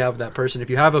relationship you have with that person.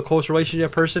 If you have a close relationship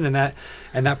with that person,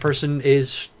 and that person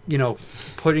is,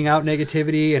 putting out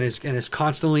negativity and is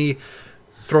constantly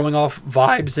throwing off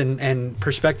vibes and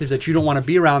perspectives that you don't want to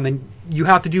be around, then you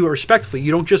have to do it respectfully.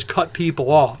 You don't just cut people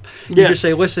off. You just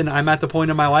say, listen, I'm at the point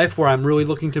in my life where I'm really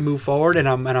looking to move forward, and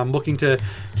I'm looking to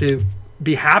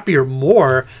be happier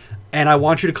more, and I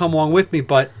want you to come along with me,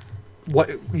 but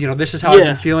this is how I've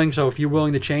been feeling, so if you're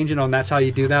willing to change it, and that's how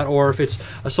you do that. Or if it's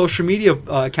a social media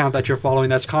account that you're following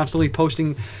that's constantly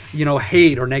posting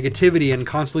hate or negativity and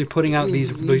constantly putting out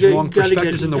these wrong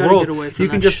perspectives in the world, you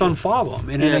can just unfollow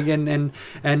them. And again,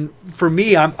 and for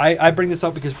me, I bring this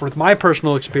up because for my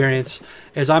personal experience,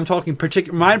 as I'm talking,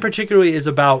 mine particularly is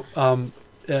about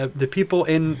the people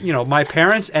in my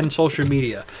parents and social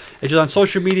media. It's just on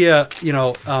social media,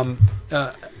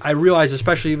 I realized,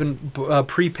 especially even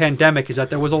pre-pandemic, is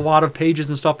that there was a lot of pages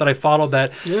and stuff that I followed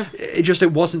that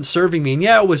it wasn't serving me. And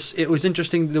it was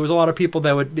interesting. There was a lot of people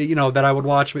that would that I would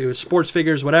watch. It was sports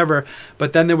figures, whatever.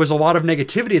 But then there was a lot of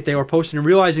negativity that they were posting, and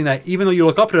realizing that even though you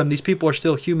look up to them, these people are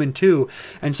still human too.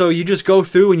 And so you just go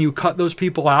through and you cut those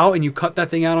people out, and you cut that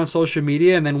thing out on social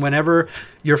media. And then whenever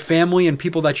your family and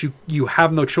people that you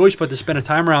have no choice but to spend a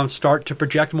time around start to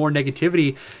project more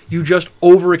negativity, you just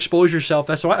overexpose yourself.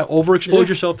 That's why overexpose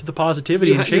yourself to the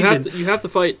positivity and change it. You have to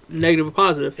fight negative or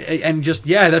positive, and just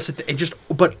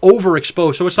but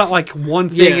overexpose. So it's not like one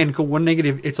thing and one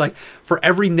negative. It's like for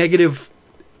every negative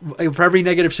for every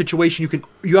negative situation,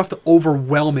 you have to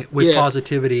overwhelm it with Yeah.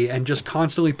 positivity and just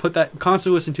constantly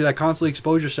listen to that, constantly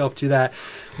expose yourself to that,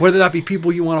 whether that be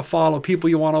people you want to follow, people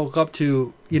you want to look up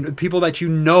to, people that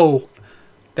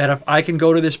that if I can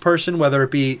go to this person, whether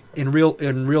it be in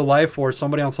real life or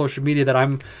somebody on social media, that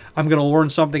I'm going to learn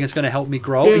something that's going to help me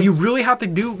grow. Yeah. And you really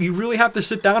have to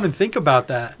sit down and think about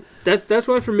that. That's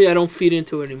why for me I don't feed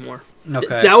into it anymore.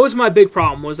 Okay. That was my big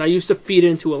problem. Was I used to feed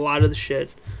into a lot of the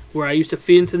shit, where I used to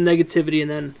feed into the negativity, and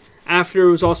then after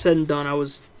it was all said and done, I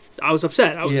was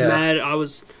upset. I was mad. I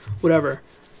was whatever.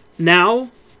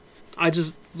 Now, I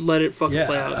just let it fucking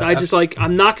play out.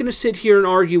 I'm not going to sit here and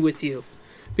argue with you,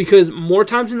 because more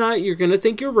times than not, you're going to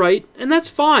think you're right, and that's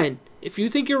fine. If you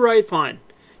think you're right, fine.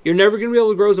 You're never going to be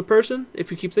able to grow as a person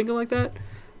if you keep thinking like that.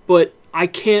 But I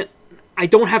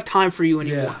don't have time for you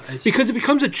anymore, because it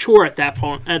becomes a chore at that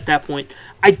point.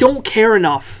 I don't care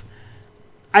enough.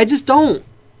 I just don't.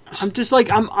 I'm just like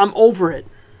I'm over it.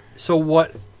 So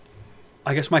what?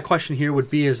 I guess my question here would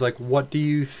be is like, what do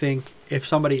you think if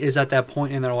somebody is at that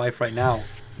point in their life right now?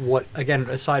 What, again,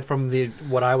 aside from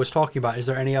what I was talking about, is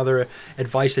there any other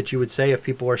advice that you would say if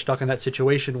people are stuck in that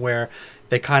situation where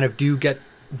they kind of do get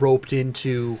roped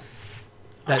into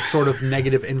that sort of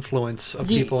negative influence of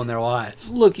people in their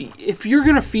lives? Look, if you're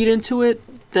gonna feed into it,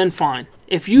 then fine.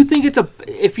 If you think it's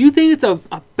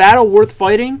a battle worth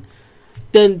fighting,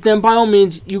 then by all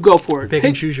means you go for it. Pick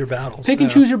and choose your battles. Pick and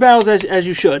choose your battles as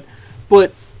you should.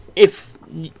 But if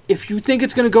you think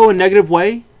it's gonna go a negative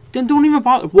way, then don't even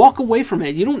bother. Walk away from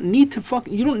it. You don't need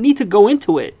to go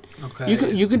into it. Okay.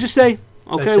 You can just say,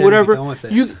 okay, That's whatever. it, be done with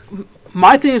it.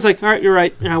 My thing is like, all right, you're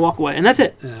right, and I walk away, and that's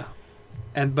it. Yeah.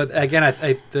 But again,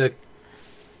 the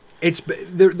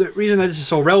reason that this is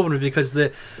so relevant is because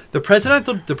the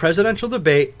presidential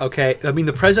debate,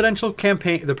 the presidential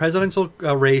campaign, the presidential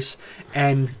race,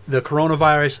 and the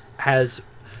coronavirus has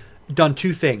done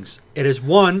two things. It has,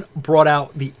 one, brought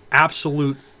out the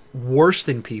absolute worst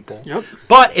in people,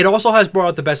 but it also has brought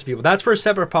out the best in people. That's for a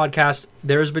separate podcast.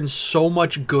 There has been so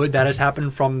much good that has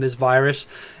happened from this virus.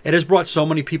 It has brought so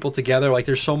many people together. Like,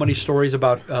 there's so many stories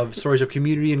stories of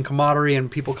community and camaraderie and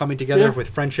people coming together with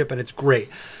friendship, and it's great.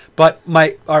 But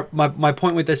my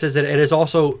point with this is that it has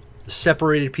also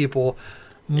separated people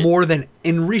more than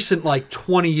in recent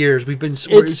 20 years.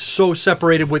 We're so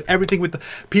separated with everything, with the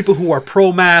people who are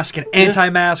pro-mask and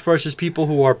anti-mask versus people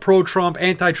who are pro-Trump,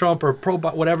 anti-Trump, or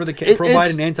pro-whatever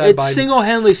pro-Biden, anti-Biden. It's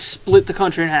single-handedly split the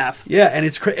country in half. Yeah, and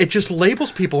it just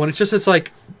labels people, and it's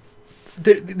like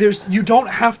you don't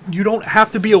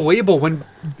have to be a label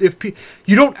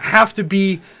you don't have to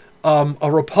be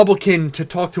a Republican to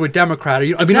talk to a Democrat.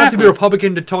 You don't have to be a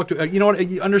Republican to talk to.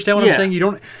 You understand what I'm saying? You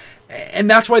don't. And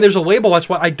that's why there's a label. That's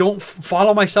why I don't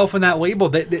follow myself in that label.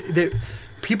 That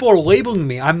people are labeling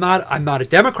me. I'm not a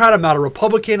Democrat. I'm not a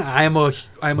Republican. I am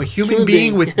a human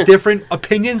being with different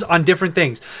opinions on different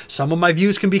things. Some of my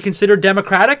views can be considered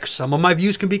Democratic. Some of my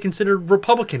views can be considered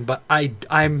Republican. But I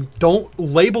don't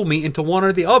label me into one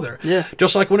or the other. Yeah.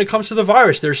 Just like when it comes to the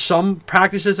virus, there's some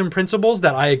practices and principles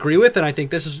that I agree with, and I think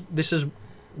this is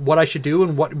what I should do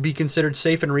and what would be considered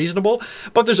safe and reasonable.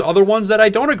 But there's other ones that I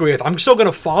don't agree with. I'm still going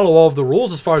to follow all of the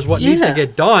rules as far as what needs to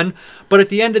get done. But at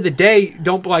the end of the day,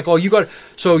 don't be like, oh, you got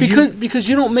because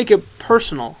you don't make it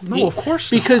personal. No, of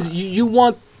course not. Because you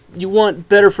want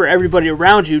better for everybody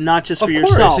around you, not just for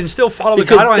yourself. Of course, and still follow the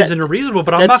guidelines and are reasonable.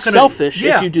 But I'm not going to. That's selfish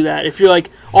if you do that. If you're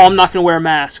like, oh, I'm not going to wear a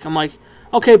mask. I'm like,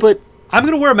 okay, but I'm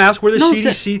going to wear a mask where the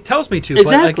CDC tells me to.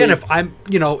 Exactly. But again, if I'm,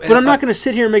 But I'm not going to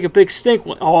sit here and make a big stink.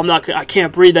 Oh, I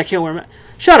can't breathe. I can't wear a mask.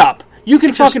 Shut up. You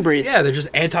can fucking breathe. Yeah, they're just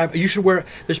you should wear.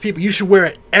 There's people you should wear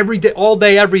it every day, all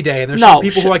day, every day. And there's some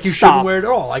people who are like you shouldn't wear it at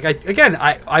all. Like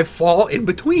I fall in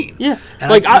between. Yeah.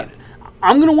 And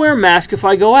I'm going to wear a mask if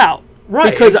I go out.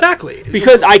 Right, exactly.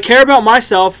 Because I care about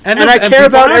myself, and I care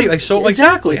about everybody.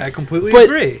 Exactly. I completely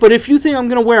agree. But if you think I'm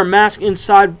going to wear a mask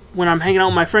inside when I'm hanging out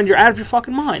with my friend, you're out of your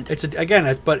fucking mind.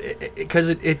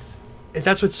 Because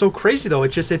that's what's so crazy though.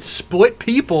 It's split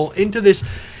people into this.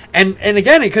 And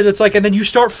again, because it's like, and then you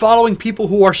start following people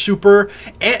who are super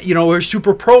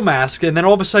pro-mask, and then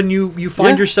all of a sudden you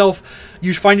find yourself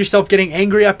getting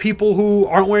angry at people who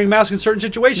aren't wearing masks in certain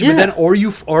situations. But then,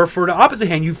 or for the opposite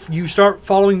hand, you start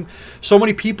following so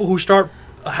many people who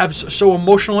have so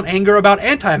emotional and anger about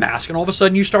anti-mask, and all of a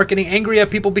sudden you start getting angry at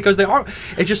people because they are.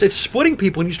 It's splitting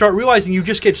people, and you start realizing you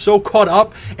just get so caught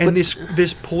up in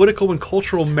this political and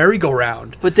cultural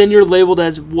merry-go-round. But then you're labeled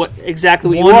as what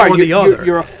you are. Or the other.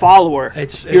 You're a follower.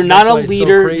 You're not a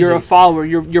leader. You're a follower.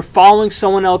 You're following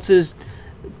someone else's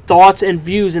thoughts and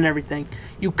views and everything.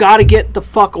 You got to get the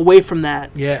fuck away from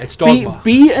that. Yeah, it's dogma.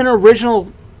 Be an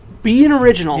original. Be an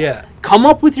original. Yeah. come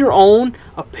up with your own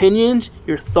opinions,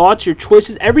 your thoughts, your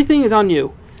choices. Everything is on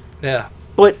you. Yeah.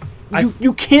 But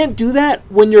you can't do that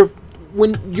when you're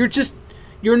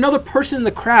another person in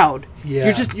the crowd.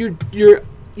 Yeah.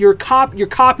 You're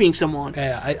copying someone.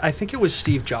 Yeah, I think it was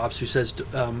Steve Jobs who says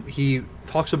he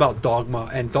talks about dogma,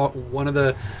 and one of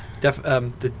the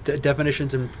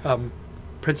definitions and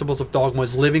principles of dogma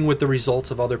is living with the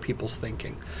results of other people's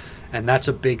thinking. And that's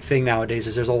a big thing nowadays,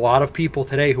 is there's a lot of people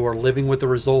today who are living with the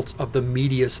results of the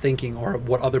media's thinking or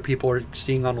what other people are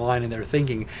seeing online and their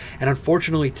thinking. And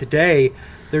unfortunately today,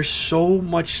 there's so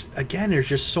much, again, there's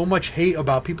just so much hate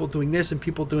about people doing this and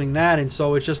people doing that. And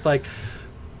so it's just like,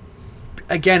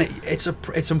 again,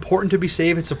 it's important to be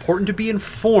safe. It's important to be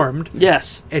informed.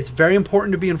 Yes. It's very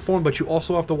important to be informed, but you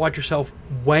also have to watch yourself.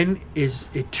 When is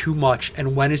it too much?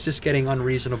 And when is this getting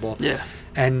unreasonable? Yeah.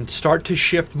 And start to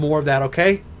shift more of that,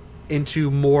 okay,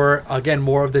 into more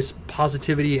of this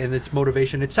positivity and this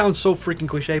motivation. It sounds so freaking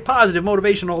cliche, positive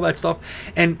motivation, all that stuff.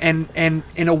 And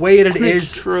in a way that it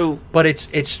is true. But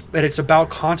it's about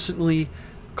constantly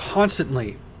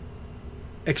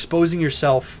exposing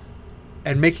yourself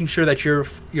and making sure that you're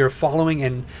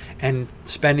following and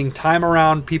spending time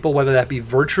around people, whether that be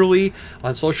virtually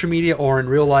on social media or in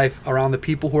real life, around the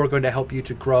people who are going to help you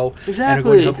to grow and are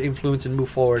going to help to influence and move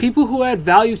forward. People who add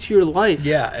value to your life.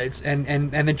 Yeah, it's and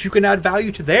that you can add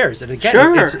value to theirs. And again,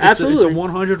 sure, it's absolutely. It's a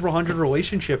 100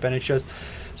 relationship, and it's just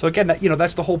so again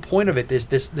that's the whole point of it. This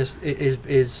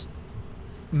is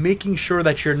making sure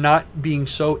that you're not being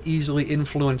so easily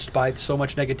influenced by so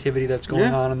much negativity that's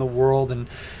going on in the world, and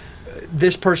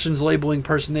this person's labeling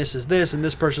person this as this, and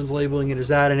this person's labeling it as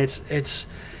that, and it's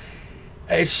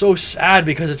so sad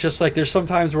because it's just like there's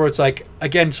sometimes where it's like,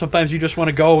 again, sometimes you just want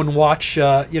to go and watch.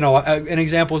 An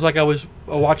example is like I was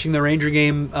watching the Ranger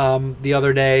game the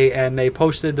other day, and they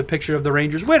posted the picture of the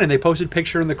Rangers win, and they posted a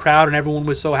picture in the crowd, and everyone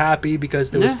was so happy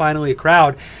because there was finally a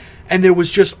crowd, and there was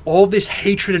just all this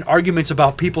hatred and arguments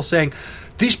about people saying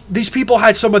these people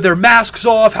had some of their masks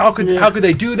off. How could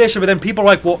they do this? But then people are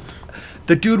like, well,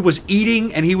 the dude was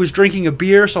eating and he was drinking a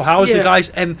beer, so how is the guys?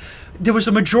 And there was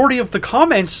a majority of the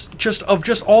comments just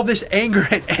all this anger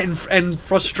and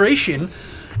frustration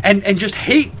and just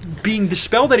hate being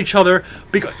dispelled at each other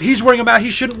because he's wearing a mask,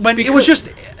 he shouldn't. When it was just,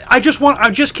 I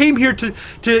just came here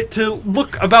to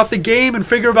look about the game and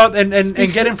figure about and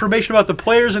get information about the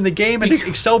players in the game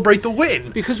and celebrate the win.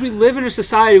 Because we live in a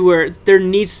society where there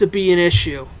needs to be an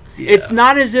issue. Yeah. It's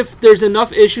not as if there's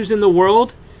enough issues in the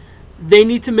world. They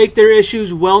need to make their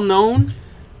issues well known.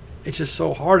 It's just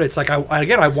so hard. It's like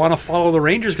I want to follow the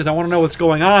Rangers because I want to know what's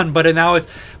going on. But now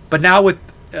with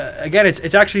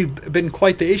it's actually been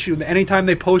quite the issue. Anytime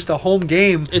they post a home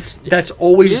game, that's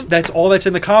all that's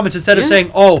in the comments. Instead of saying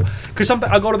because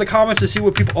I'll go to the comments to see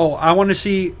what people. I want to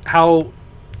see how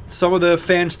some of the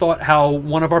fans thought how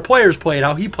one of our players played,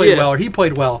 how he played well or he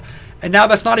played well. And now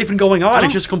that's not even going on.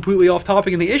 It's just completely off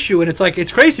topic in the issue. And it's like,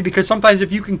 it's crazy because sometimes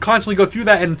if you can constantly go through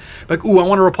that and like, I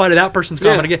want to reply to that person's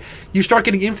comment again, you start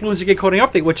getting influenced to get coding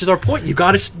update, which is our point. You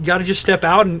got to just step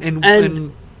out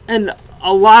and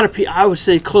a lot of people, I would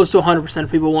say close to 100%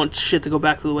 of people want shit to go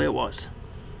back to the way it was.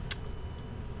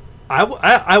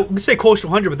 I would say close to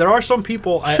 100, but there are some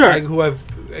people who I've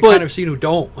kind of seen who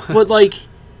don't. But like,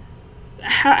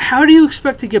 how do you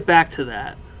expect to get back to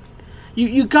that?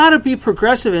 You gotta be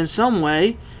progressive in some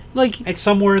way, like it's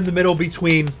somewhere in the middle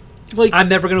between. Like I'm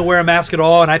never gonna wear a mask at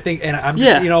all, and I'm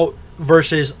just,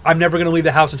 versus I'm never gonna leave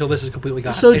the house until this is completely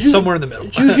gone. So it's somewhere in the middle.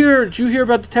 Did you hear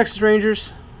about the Texas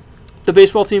Rangers, the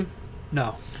baseball team?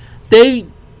 No. They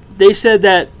said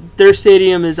that their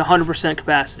stadium is 100%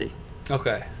 capacity.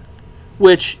 Okay.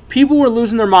 Which people were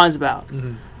losing their minds about.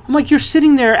 Mm-hmm. I'm like, you're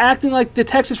sitting there acting like the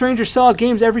Texas Rangers sell out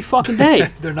games every fucking day.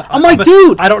 They're not. I'm like,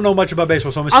 dude. I don't know much about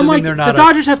baseball, so I'm assuming they're not. The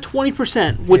Dodgers have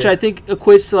 20%, which I think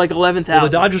equates to like 11,000. Well,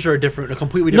 the Dodgers are a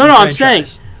completely different franchise. I'm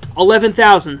saying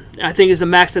 11,000, I think, is the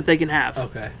max that they can have.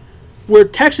 Okay. Where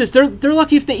Texas, they're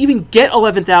lucky if they even get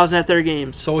 11,000 at their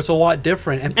games. So it's a lot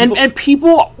different, and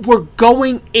people were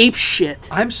going ape shit.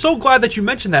 I'm so glad that you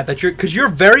mentioned because you're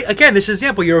very, again, this is an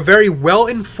example. You're a very well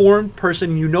informed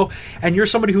person, and you're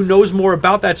somebody who knows more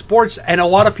about that sports. And a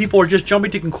lot of people are just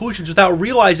jumping to conclusions without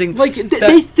realizing, like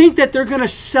they think that they're gonna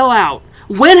sell out.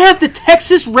 When have the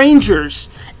Texas Rangers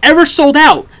ever sold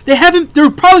out? They haven't.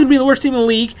 They're probably gonna be the worst team in the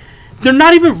league. They're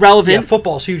not even relevant. Yeah,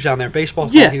 football's huge down there.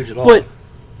 Baseball's not huge at all. But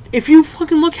if you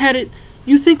fucking look at it,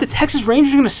 you think the Texas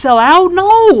Rangers are going to sell out?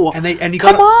 No.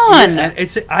 Come on. Yeah,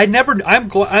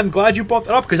 I'm glad you brought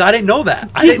that up because I didn't know that.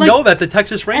 I didn't know that the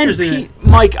Texas Rangers didn't.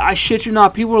 Mike, I shit you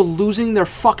not, people are losing their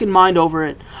fucking mind over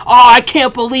it. Oh, I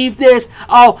can't believe this.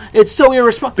 Oh, it's so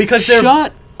irresponsible. Because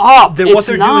shut up. What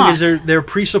they're doing is they're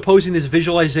presupposing this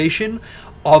visualization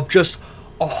of just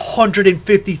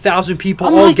 150,000 people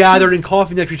all gathered and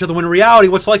coughing next to each other. When in reality,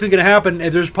 what's likely going to happen?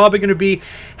 There's probably going to be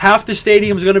half the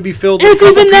stadium's going to be filled with a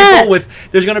couple people.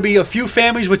 There's going to be a few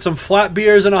families with some flat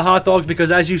beers and a hot dog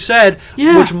because, as you said,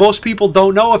 which most people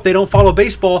don't know if they don't follow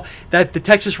baseball, that the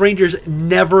Texas Rangers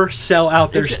never sell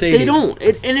out their stadium. They don't,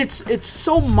 and it's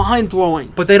so mind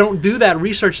blowing. But they don't do that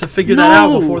research to figure that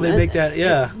out before they make that.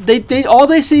 Yeah, they all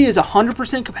they see is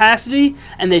 100% capacity,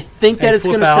 and they think that it's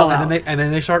going to sell out, and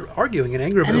then they start arguing and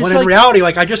angry. When in reality,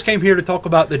 I just came here to talk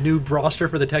about the new roster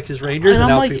for the Texas Rangers,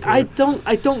 and I'm like, I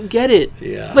don't get it.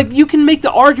 Yeah, like you can make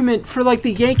the argument for like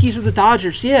the Yankees or the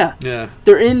Dodgers. Yeah,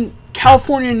 they're in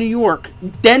California and New York,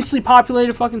 densely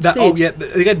populated fucking states. Oh yeah,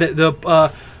 again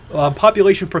the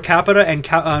population per capita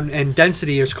and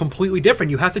density is completely different.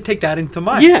 You have to take that into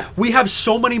mind. Yeah, we have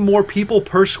so many more people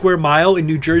per square mile in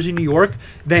New Jersey, New York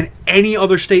than any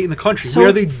other state in the country. We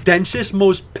are the densest,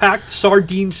 most packed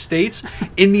sardine states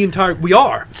in the entire. We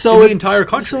are in the entire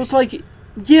country. So it's like,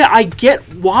 yeah, I get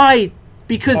why.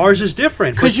 Because ours is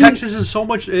different. Because Texas is so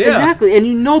much. Yeah. Exactly.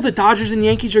 And the Dodgers and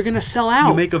Yankees are going to sell out.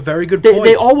 You make a very good point.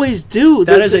 They always do.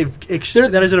 That is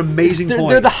an amazing point.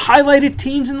 They're the highlighted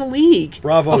teams in the league.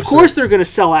 Bravo. Of course they're going to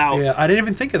sell out. Yeah, I didn't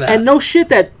even think of that. And no shit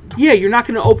that, you're not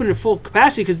going to open at full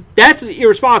capacity because that's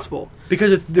irresponsible.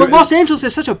 But Los Angeles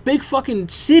is such a big fucking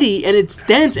city and it's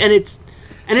dense and it's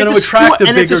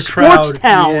a sports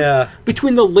town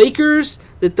between the Lakers,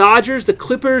 the Dodgers, the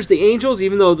Clippers, the Angels,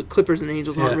 even though the Clippers and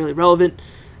Angels aren't really relevant.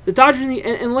 The Dodgers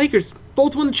and Lakers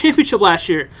both won the championship last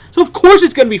year. So, of course,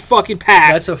 it's going to be fucking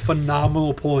packed. That's a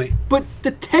phenomenal point. But the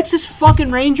Texas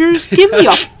fucking Rangers, give me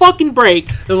a fucking break.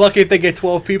 They're lucky if they get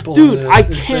 12 people. Dude, I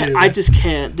can't. I just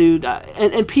can't, dude.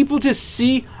 And people just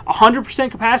see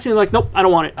 100% capacity and they're like, nope, I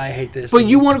don't want it. I hate this. But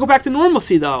you want to go back to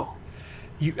normalcy, though.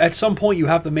 At some point, you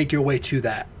have to make your way to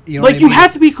that. You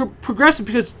have to be progressive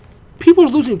because people are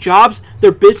losing jobs,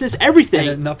 their business, everything.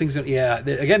 And nothing's going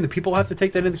to... again, the people have to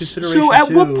take that into consideration, So at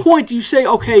what point do you say,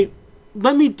 okay,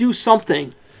 let me do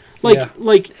something?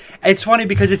 Like it's funny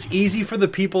because it's easy for the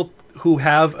people who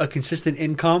have a consistent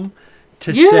income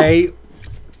to say,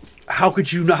 how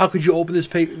could you open this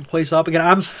place up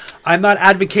again? I'm not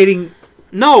advocating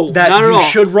that you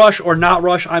should rush or not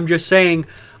rush. I'm just saying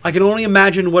I can only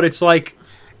imagine what it's like.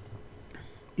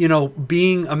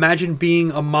 Imagine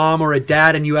being a mom or a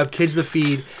dad and you have kids to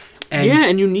feed.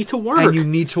 And you need to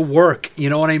work. You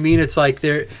know what I mean? It's like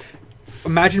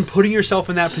imagine putting yourself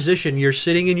in that position. You're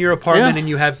sitting in your apartment and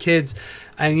you have kids,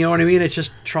 and you know what I mean? It's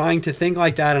just trying to think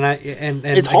like that. And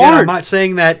it's again, hard. I'm not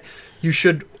saying that you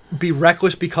should be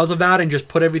reckless because of that and just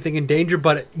put everything in danger,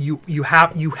 but you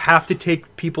have to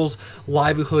take people's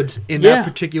livelihoods in that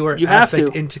particular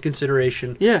aspect into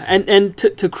consideration. Yeah, and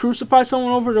to crucify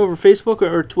someone over Facebook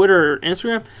or Twitter or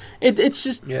Instagram, it's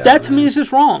just to me is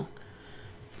just wrong.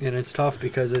 And it's tough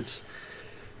because it's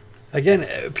again,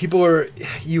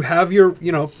 you have your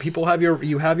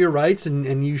rights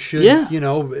and you should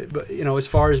as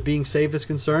far as being safe is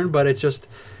concerned, but it's just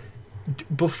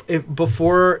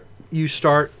before you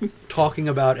start talking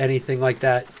about anything like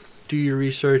that, do your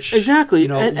research. Exactly.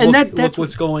 Look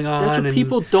what's going on. That's what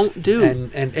people don't do.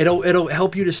 And it'll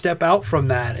help you to step out from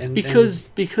that. Because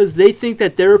they think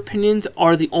that their opinions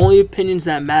are the only opinions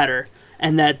that matter,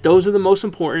 and that those are the most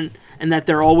important, and that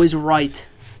they're always right.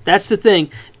 That's the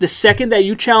thing. The second that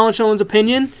you challenge someone's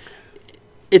opinion,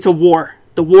 it's a war.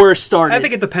 The war is started. I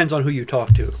think it depends on who you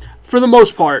talk to. For the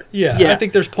most part. Yeah. I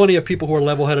think there's plenty of people who are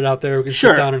level-headed out there who can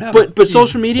sit down and have but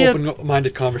social media,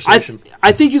 open-minded conversation.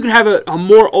 I think you can have a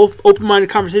more open-minded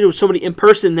conversation with somebody in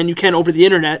person than you can over the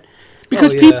internet.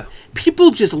 Because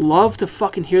people just love to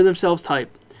fucking hear themselves type.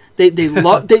 They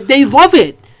love they love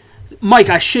it. Mike,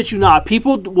 I shit you not.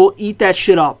 People will eat that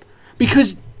shit up.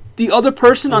 Because the other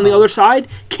person on the other side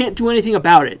can't do anything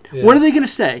about it. Yeah. What are they going to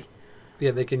say? Yeah,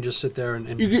 they can just sit there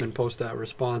and post that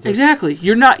response. Exactly.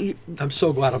 I'm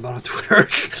so glad I'm not on Twitter.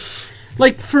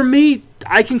 Like, for me,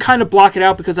 I can kind of block it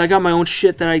out because I got my own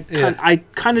shit that I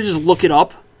kind of just look it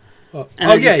up. You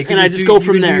can just go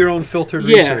from there. Do your own filtered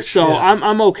research. Yeah, so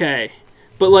I'm okay.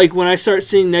 But, like, when I start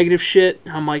seeing negative shit,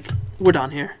 I'm like, we're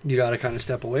done here. You got to kind of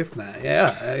step away from that.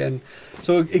 Yeah, and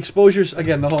so exposures,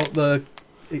 again,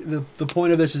 the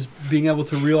point of this is being able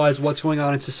to realize what's going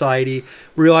on in society,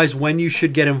 realize when you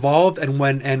should get involved and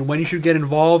when you should get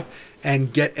involved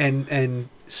and get and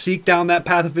seek down that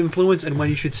path of influence, and when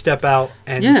you should step out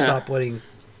and stop letting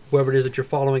whoever it is that you're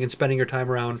following and spending your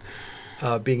time around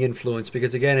being influenced.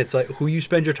 Because again, it's like who you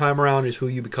spend your time around is who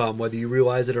you become, whether you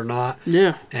realize it or not.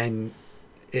 Yeah. And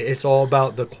it's all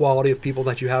about the quality of people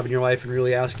that you have in your life and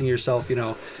really asking yourself,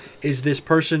 is this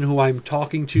person who I'm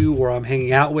talking to or I'm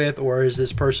hanging out with, or is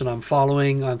this person I'm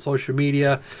following on social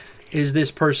media, is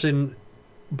this person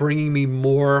bringing me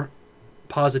more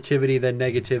positivity than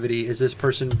negativity? Is this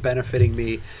person benefiting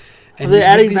me? And are they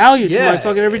adding value to my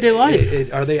fucking everyday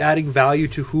life? Are they adding value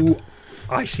to who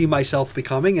I see myself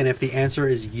becoming? And if the answer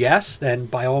is yes, then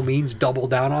by all means double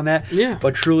down on that. Yeah.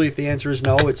 But truly, if the answer is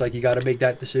no, it's like you got to make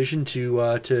that decision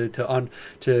to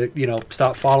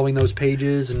stop following those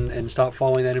pages and stop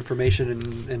following that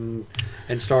information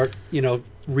and start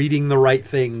reading the right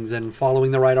things and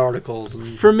following the right articles. And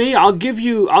for me, I'll give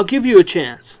you a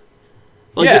chance.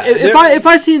 Like yeah, if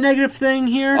I see a negative thing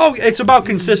here, it's about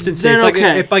consistency. Then It's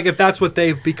okay. like if that's what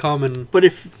they've become, and but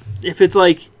if it's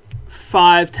like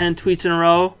 5-10 tweets in a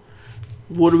row,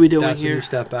 what are we doing that's when here? you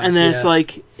step back. And then it's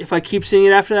like if I keep seeing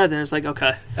it after that, then it's like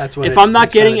okay. That's when if I'm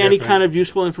not getting any different. kind of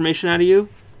useful information out of you,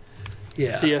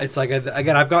 yeah, see ya. it's like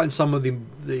again, I've gotten some of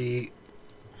the.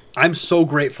 I'm so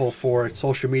grateful for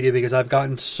social media because I've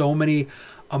gotten so many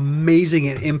amazing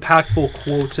and impactful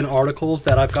quotes and articles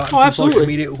that I've gotten from social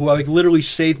media who have literally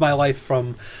saved my life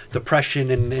from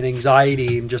depression and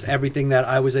anxiety and just everything that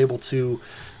I was able to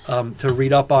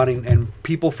read up on, and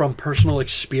people from personal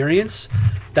experience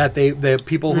that the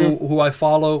people who I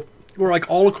follow were like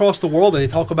all across the world, and they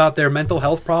talk about their mental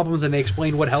health problems and they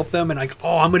explain what helped them, and like,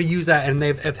 oh, I'm going to use that, and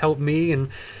they've helped me, and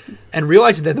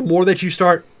realizing that the more that you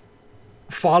start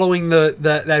following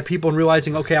that people and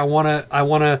realizing, okay, I want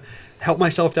to help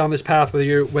myself down this path, whether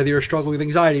you're struggling with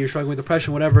anxiety, you're struggling with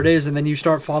depression, whatever it is, and then you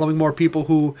start following more people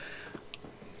who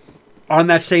are on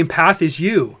that same path as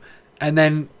you, and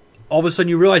then all of a sudden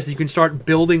you realize that you can start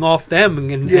building off them,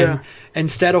 and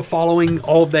instead of following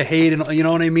all of the hate, and you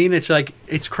know what I mean? It's like,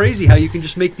 it's crazy how you can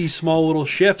just make these small little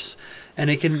shifts, and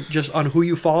it can just on who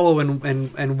you follow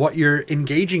and what you're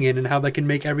engaging in, and how that can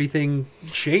make everything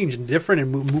change and different and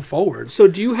move forward. So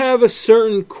do you have a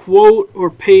certain quote or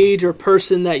page or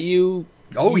person that you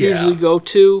usually go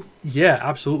to? Yeah,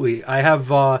 absolutely. I have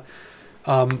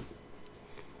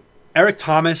Eric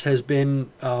Thomas has been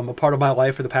a part of my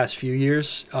life for the past few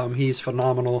years. He's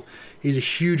phenomenal. He's a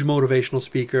huge motivational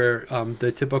speaker.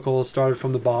 The typical started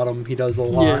from the bottom. He does a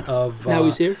lot of... now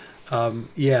he's here?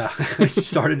 He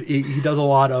does a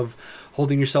lot of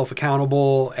holding yourself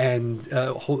accountable and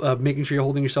making sure you're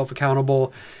holding yourself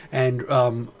accountable and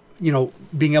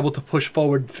being able to push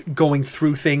forward, going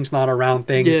through things, not around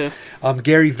things. Yeah.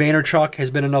 Gary Vaynerchuk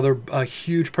has been another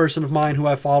huge person of mine who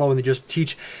I follow, and they just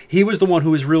teach. He was the one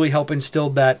who has really helped instill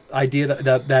that idea,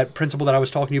 that principle that I was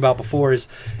talking to you about before, is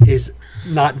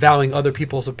not valuing other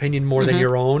people's opinion more than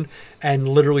your own, and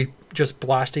literally just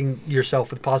blasting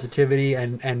yourself with positivity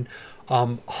and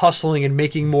hustling and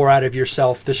making more out of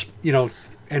yourself.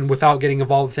 And without getting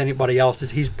involved with anybody else.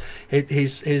 His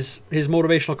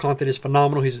motivational content is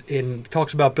phenomenal. He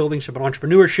talks about building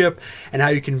entrepreneurship and how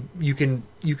you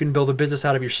can build a business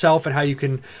out of yourself, and how you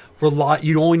can rely.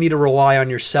 You only need to rely on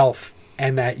yourself,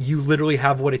 and that you literally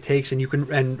have what it takes, and you can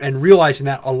and realizing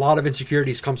that a lot of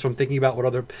insecurities comes from thinking about what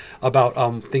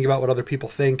other people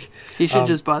think. He should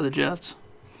just buy the Jets.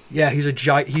 Yeah, he's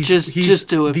just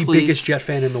do it, the please. Biggest Jet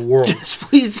fan in the world.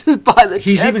 Please just buy the Jets.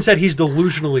 He's even said he's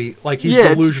delusionally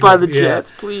delusional. Just buy the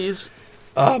Jets, please.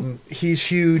 He's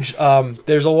huge.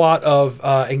 There's a lot of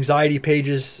anxiety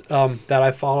pages that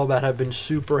I follow that have been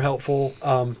super helpful.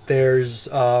 There's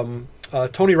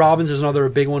Tony Robbins is another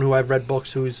big one who I've read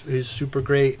books who's super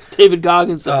great. David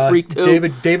Goggins, the freak too.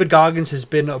 David Goggins has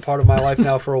been a part of my life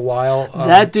now for a while.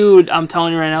 That dude, I'm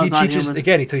telling you right now, he teaches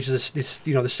this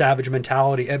the savage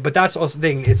mentality. But that's also the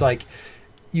thing. It's like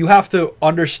you have to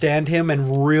understand him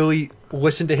and really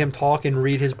listen to him talk and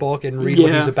read his book and read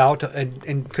what he's about.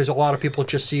 And because a lot of people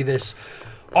just see this,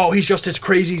 oh, he's just this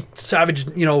crazy savage,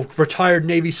 retired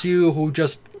Navy SEAL who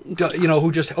just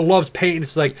loves paint.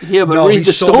 It's like, but no, read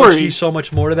the story. He's so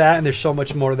much more to that, and there's so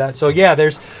much more to that. So yeah,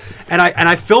 and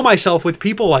I fill myself with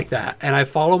people like that, and I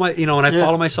follow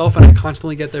follow myself, and I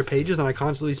constantly get their pages, and I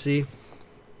constantly see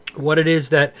what it is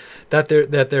that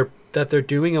they're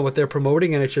doing and what they're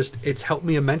promoting, and it's helped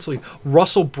me immensely.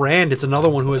 Russell Brand is another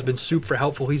one who has been super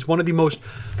helpful. He's one of the most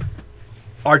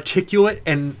articulate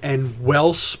and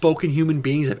well-spoken human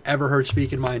beings I've ever heard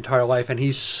speak in my entire life, and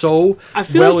he's so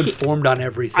well-informed on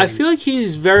everything. I feel like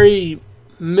he's very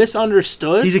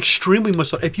misunderstood. He's extremely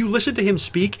misunderstood. If you listen to him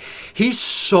speak, he's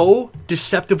so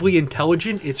deceptively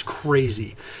intelligent, it's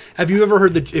crazy. Have you ever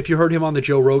heard if you heard him on the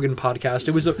Joe Rogan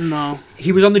podcast? No.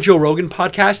 He was on the Joe Rogan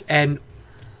podcast, and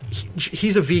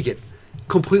he's a vegan,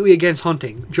 completely against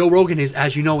hunting. Joe Rogan is,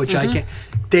 as you know, a gigantic.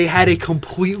 They had a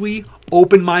completely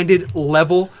open-minded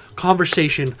level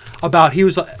conversation about, he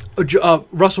was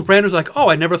Russell Brand was like, oh,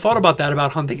 I never thought about that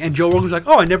about hunting, and Joe Rogan was like,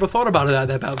 oh, I never thought about that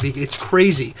about vegan. It's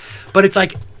crazy, but it's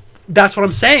like, that's what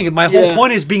I'm saying. My whole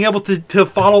point is being able to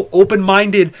follow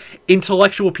open-minded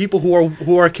intellectual people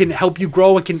who are can help you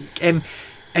grow and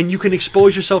you can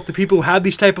expose yourself to people who have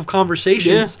these type of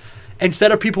conversations.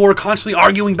 Instead of people who are constantly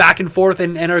arguing back and forth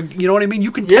and are, you know what I mean?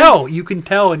 You can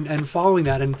tell and following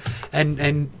that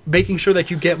and making sure that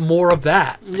you get more of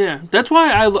that. Yeah, that's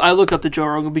why I look up to Joe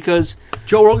Rogan, because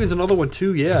Joe Rogan's another one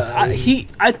too. Yeah,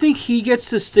 I think he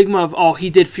gets the stigma of, oh, he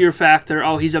did Fear Factor,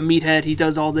 oh, he's a meathead, he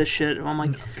does all this shit. I'm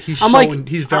like, he's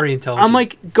very intelligent. I'm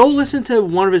like, go listen to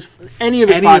any of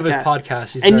his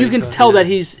podcasts, and you can tell that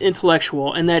he's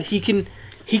intellectual and that he can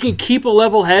keep a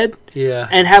level head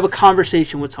and have a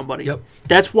conversation with somebody. Yep.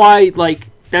 That's why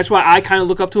I kind of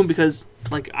look up to him, because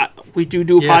we do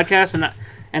a podcast,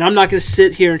 and I'm not going to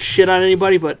sit here and shit on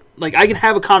anybody, but like, I can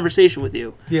have a conversation with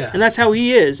you. Yeah. And that's how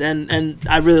he is, and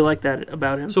I really like that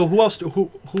about him. So who else?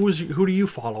 Who do you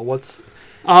follow?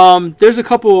 There's a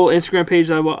couple Instagram pages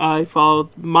I follow.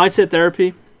 Mindset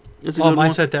Therapy is a good one.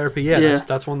 Mindset Therapy. Yeah.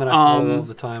 That's one that I follow all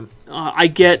the time. I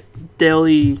get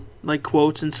daily like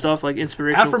quotes and stuff, like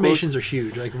inspirational affirmations quotes. Are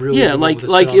huge, like really. Yeah, like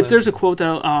if there's a quote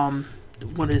that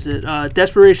what is it?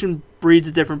 Desperation breeds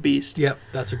a different beast. Yep,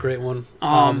 that's a great one.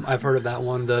 I've heard of that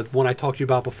one. The one I talked to you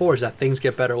about before is that things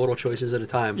get better little choices at a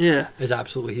time. Yeah, is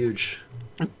absolutely huge.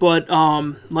 But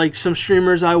like some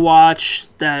streamers I watch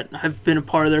that have been a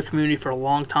part of their community for a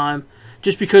long time,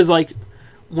 just because like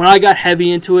when I got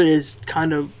heavy into it is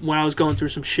kind of when I was going through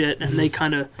some shit, and they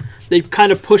kind of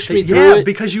pushed me through it.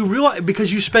 Because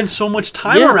you spend so much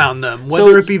time around them,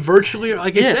 whether it be virtually or,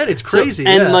 like I said, it's crazy.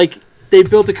 And like they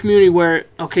built a community where,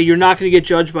 okay, you're not going to get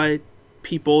judged by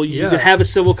people. You can have a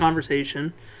civil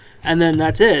conversation, and then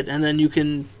that's it. And then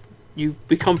you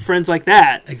become friends like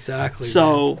that. Exactly.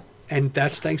 So. Man. And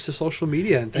that's thanks to social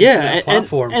media and thanks to that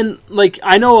platform. And like,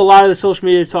 I know a lot of the social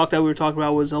media talk that we were talking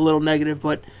about was a little negative,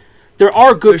 but there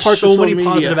are good parts of social media. There's so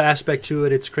many positive aspects to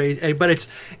it. It's crazy. But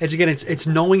it's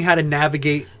knowing how to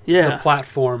navigate the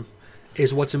platform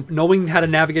is knowing how to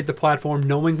navigate the platform,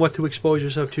 knowing what to expose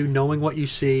yourself to, knowing what you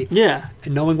see. Yeah.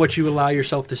 And knowing what you allow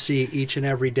yourself to see each and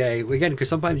every day. Again, because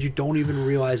sometimes you don't even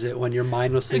realize it when you're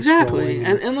mindlessly scrolling.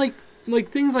 And like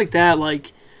things like that,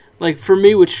 like for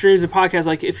me with streams and podcasts,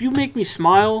 like if you make me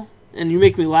smile and you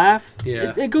make me laugh,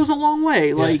 it goes a long way.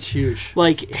 Yeah, like it's huge.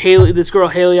 Like Haley, this girl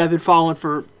Haley, I've been following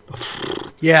for.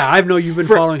 Yeah, I know you've been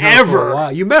following her for a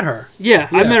while. You met her. Yeah,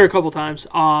 I've met her a couple times.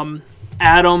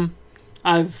 Adam,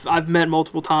 I've met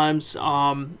multiple times.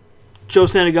 Joe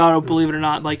Santagato, believe it or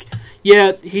not, like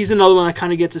he's another one that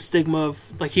kind of gets a stigma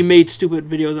of like he made stupid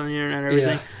videos on the internet and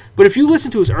everything. Yeah. But if you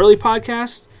listen to his early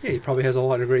podcast, he probably has a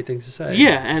lot of great things to say.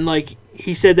 Yeah, and like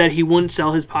he said that he wouldn't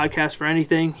sell his podcast for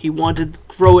anything. He wanted to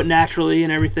grow it naturally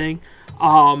and everything.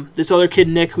 This other kid,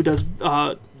 Nick, who does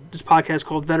this podcast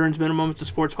called Veterans Minimum, it's a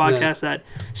sports podcast that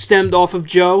stemmed off of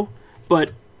Joe,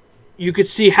 but you could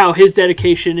see how his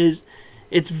dedication is.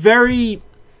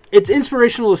 It's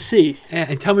inspirational to see.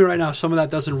 And tell me right now, some of that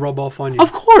doesn't rub off on you.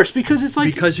 Of course, because it's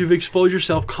like... Because you've exposed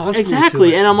yourself constantly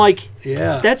Exactly, to it. and I'm like,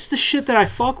 that's the shit that I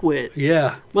fuck with.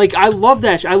 Yeah. Like, I love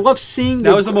that shit. I love seeing...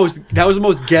 That was the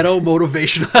most ghetto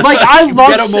motivational... Like, I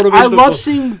love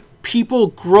seeing people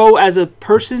grow as a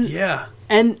person... Yeah.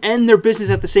 And their business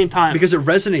at the same time. Because it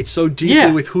resonates so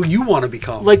deeply with who you want to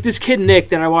become. Like this kid, Nick,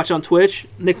 that I watch on Twitch,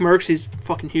 Nick Merckx, he's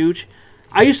fucking huge.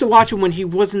 I used to watch him when he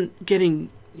was getting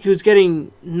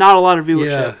not a lot of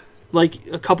viewership, like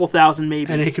a couple thousand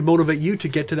maybe. And it could motivate you to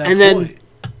get to that point. Then,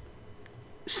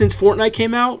 since Fortnite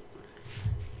came out,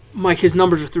 Mike, his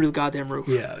numbers are through the goddamn roof.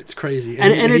 Yeah, it's crazy,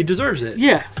 and he deserves it.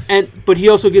 Yeah, but he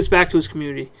also gives back to his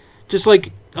community, just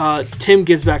like Tim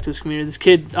gives back to his community. This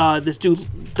kid, this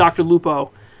dude, Dr.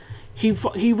 Lupo,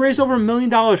 he raised over $1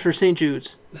 million for St.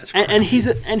 Jude's. That's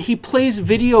crazy. And he plays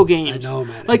video games. I know,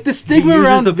 man. Like the stigma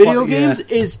around the video games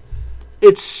is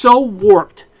it's so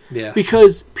warped. Yeah.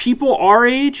 Because people our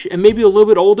age and maybe a little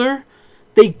bit older,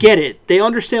 they get it. They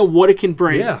understand what it can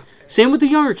bring. Yeah. Same with the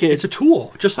younger kids. It's a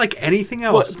tool, just like anything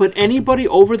else. But anybody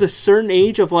over the certain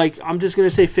age of like, I'm just going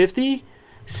to say 50,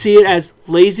 see it as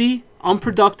lazy,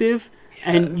 unproductive,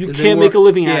 and you can't make a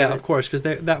living out of it. Yeah, of course, because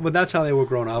that's how they were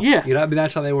grown up. Yeah. You know, I mean,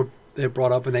 that's how they were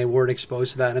brought up, and they weren't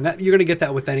exposed to that. And that you're going to get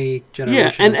that with any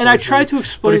generation. Yeah, and I try to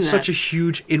explain that. But it's such a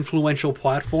huge influential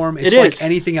platform. It's like is.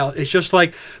 Anything else. It's just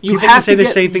like you people can say the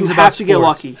same things about sports. You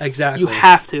have to get lucky. Exactly. You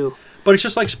have to. But it's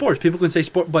just like sports. People can say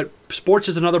sport, but sports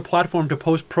is another platform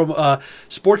to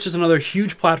sports is another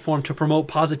huge platform to promote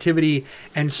positivity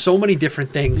and so many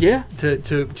different things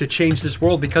to change this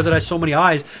world because it has so many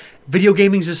eyes. Video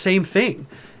gaming's the same thing.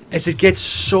 As it gets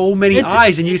so many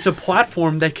eyes, and it's a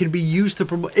platform that can be used to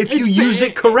promote if you use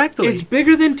it correctly. It's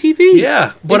bigger than TV.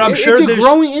 Yeah, but I'm sure it's a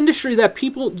growing industry that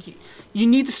people. You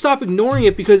need to stop ignoring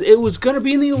it because it was going to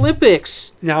be in the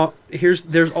Olympics. Now,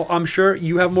 I'm sure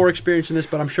you have more experience in this,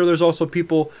 but I'm sure there's also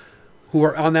people who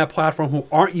are on that platform who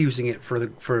aren't using it for the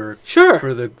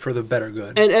better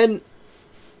good.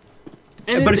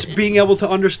 But it's being able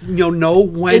to know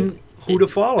when who to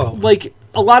follow. Like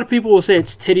a lot of people will say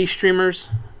it's titty streamers.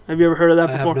 Have you ever heard of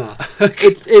that before? I have not.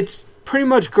 it's pretty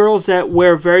much girls that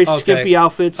wear very skimpy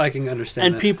outfits. I can understand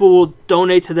and that. People will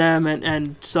donate to them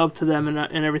and sub to them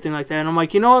and everything like that. And I'm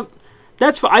like, you know what?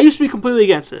 That's fine. I used to be completely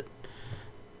against it.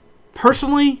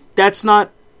 Personally, that's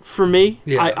not for me.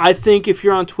 Yeah. I think if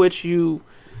you're on Twitch, you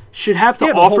should have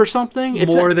to offer something.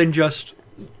 It's more than just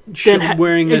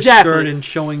wearing a skirt and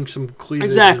showing some cleavage.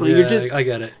 Exactly. Yeah, I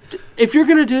get it. If you're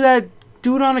going to do that,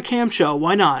 do it on a cam show.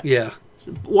 Why not? Yeah.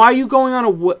 Why are you going on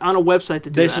a website to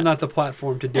do that? This is not the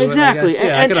platform to do exactly. it.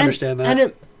 Exactly. I can understand that.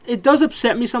 And it does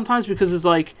upset me sometimes because it's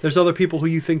like... There's other people who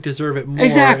you think deserve it more.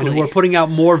 Exactly. And who are putting out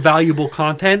more valuable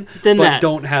content but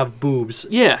don't have boobs.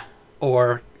 Yeah.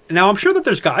 Or... Now, I'm sure that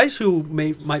there's guys who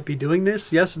might be doing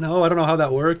this. Yes, no, I don't know how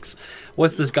that works.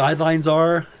 What the guidelines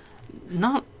are.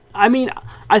 Not... I mean,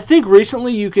 I think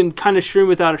recently you can kind of stream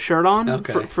without a shirt on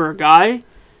for a guy.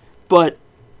 But...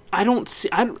 I don't see.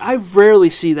 I rarely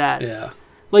see that. Yeah.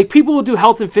 Like people will do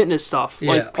health and fitness stuff. Yeah.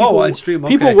 Like people, I'd stream.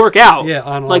 Okay. People work out. Yeah.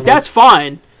 Like that's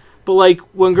fine. But like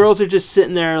when girls are just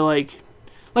sitting there, like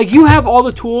you have all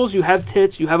the tools, you have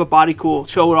tits, you have a body, cool,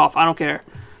 show it off. I don't care.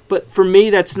 But for me,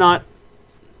 that's not.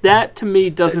 That to me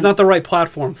doesn't. It's not the right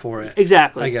platform for it.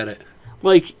 Exactly. I get it.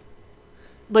 Like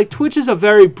Twitch is a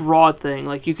very broad thing.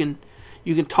 Like you can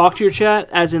talk to your chat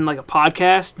as in like a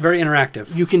podcast. Very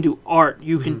interactive. You can do art.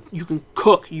 You can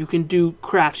cook. You can do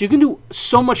crafts. You can do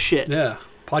so much shit. Yeah,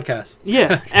 podcast.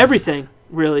 Yeah, everything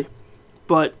really.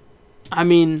 But I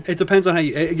mean, it depends on how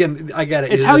you. Again, I get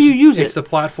it. It's how you use it. It's the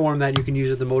platform that you can use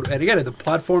it the most. And again, the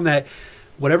platform that,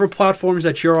 whatever platforms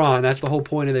that you're on, that's the whole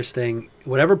point of this thing.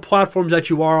 Whatever platforms that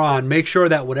you are on, make sure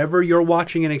that whatever you're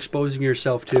watching and exposing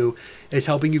yourself to is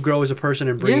helping you grow as a person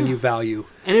and bringing you value.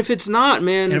 And if it's not,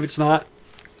 man. And if it's not,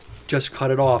 just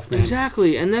cut it off, man.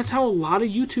 Exactly, and that's how a lot of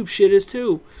YouTube shit is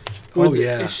too. Oh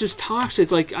yeah, it's just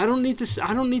toxic. Like I don't need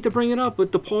to bring it up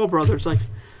with the Paul brothers. Like,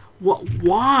 what?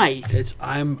 Why?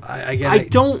 I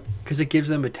don't because it gives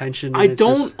them attention. I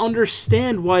don't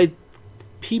understand why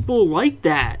people like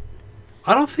that.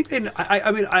 I don't think they.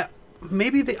 I mean,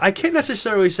 I can't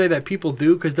necessarily say that people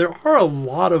do because there are a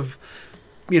lot of.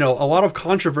 A lot of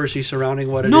controversy surrounding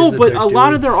what it is. No, but a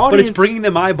lot of their audience... But it's bringing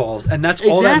them eyeballs, and that's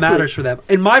all that matters for them.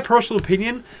 In my personal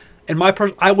opinion,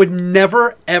 I would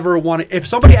never, ever want to... If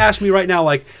somebody asked me right now,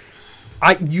 like,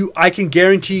 I can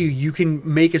guarantee you can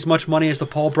make as much money as the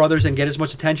Paul brothers and get as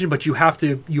much attention, but you have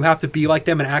to be like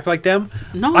them and act like them.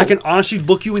 No. I can honestly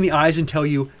look you in the eyes and tell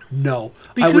you, no.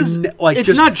 Because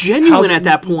it's not genuine at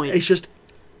that point. It's just...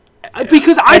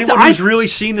 Because anyone who's really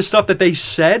seen the stuff that they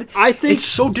said, I think it's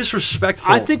so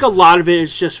disrespectful. I think a lot of it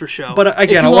is just for show. But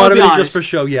again, a lot of it is just for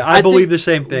show. Yeah, I believe the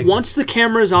same thing. Once the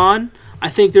camera's on, I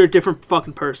think they're a different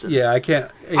fucking person. Yeah, I can't.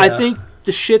 Yeah. I think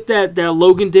the shit that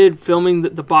Logan did filming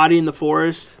the body in the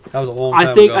forest. That was a long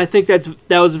time ago. I think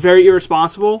that was very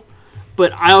irresponsible.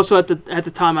 But I also at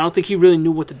the time I don't think he really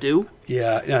knew what to do.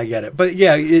 Yeah, I get it. But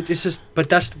yeah, it's just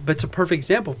that's a perfect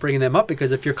example of bringing them up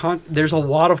because if there's a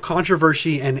lot of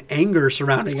controversy and anger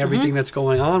surrounding everything that's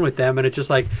going on with them, and it's just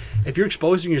like if you're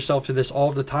exposing yourself to this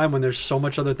all the time when there's so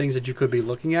much other things that you could be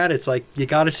looking at, it's like you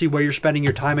got to see where you're spending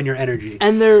your time and your energy.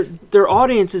 And their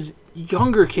audience is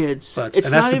younger kids.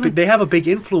 They have a big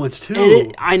influence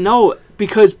too. I know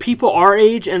because people our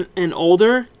age and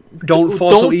older. Don't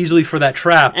fall so easily for that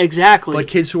trap. Exactly. But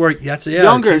kids who are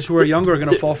younger, kids who are younger are going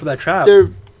to fall for that trap.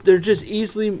 They're just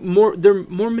easily more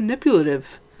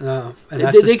manipulative. And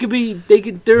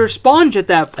they're a sponge at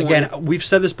that point. Again, we've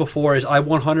said this before. Is I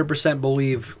 100%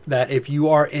 believe that if you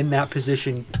are in that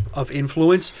position of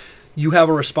influence, you have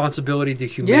a responsibility to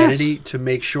humanity to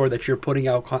make sure that you're putting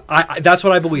out. That's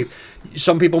what I believe.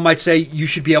 Some people might say you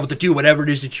should be able to do whatever it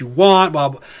is that you want.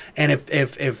 And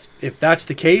if that's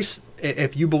the case,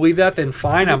 if you believe that, then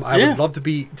fine. I would love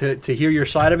to hear your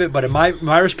side of it. But in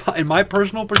my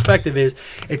personal perspective is,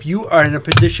 if you are in a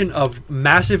position of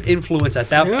massive influence at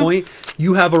that point,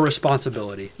 you have a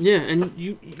responsibility. Yeah, and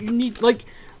you need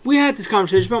we had this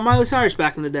conversation about Miley Cyrus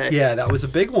back in the day. Yeah, that was a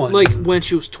big one. Like when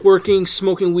she was twerking,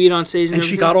 smoking weed on stage, and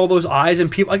she got all those eyes.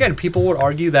 And people would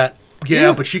argue that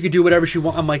but she could do whatever she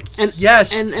wants. I'm like,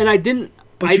 yes, and I didn't.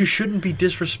 But you shouldn't be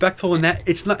disrespectful in that.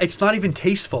 It's not even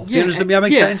tasteful. Yeah, Does that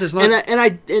make sense? It's not.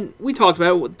 And we talked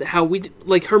about how we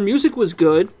like her music was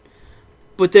good,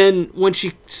 but then when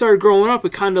she started growing up,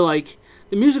 it kind of like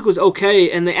the music was okay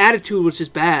and the attitude was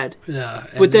just bad. Yeah.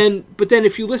 But then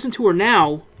if you listen to her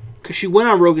now, because she went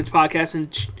on Rogan's podcast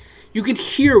and you could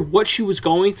hear what she was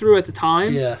going through at the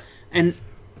time. Yeah. And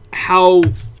how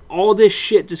all this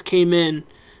shit just came in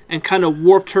and kind of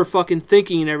warped her fucking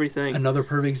thinking and everything. Another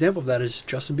perfect example of that is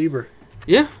Justin Bieber.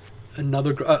 Yeah.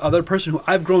 Another other person who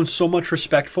I've grown so much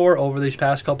respect for over these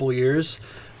past couple of years.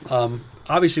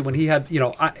 Obviously, when he had,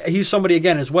 he's somebody,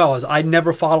 again, as well, as I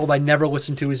never followed, I never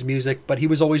listened to his music, but he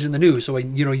was always in the news, so,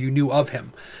 you knew of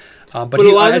him. But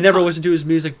I never listened to his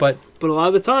music, but a lot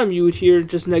of the time you would hear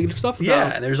just negative stuff about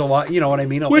him. Yeah, there's a lot, you know what I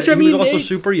mean? Which, he was also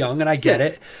super young, and I get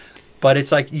it. But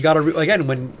it's like, you got to, again,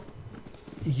 when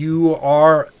you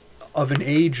are of an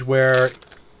age where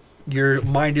your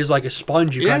mind is like a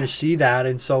sponge, you kind of see that,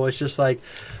 and so it's just like,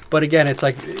 but again, it's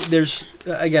like, there's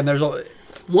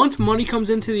once money comes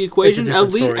into the equation,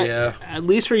 at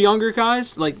least for younger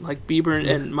guys, like Bieber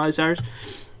and Miley Cyrus,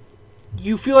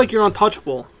 you feel like you're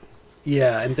untouchable.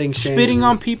 Yeah, and things spitting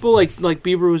on people like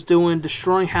Bieber was doing,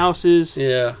 destroying houses.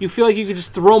 Yeah, you feel like you could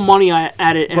just throw money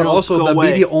at it, and but also go the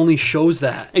away. media only shows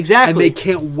that exactly, and they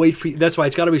can't wait for you. That's why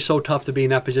it's got to be so tough to be in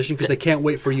that position because they can't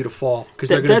wait for you to fall because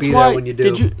they're going to be there when you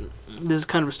do. This is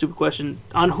kind of a stupid question.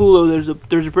 On Hulu,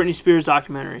 there's a Britney Spears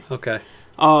documentary. Okay.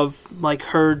 Of like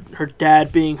her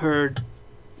dad being her,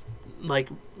 like,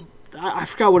 I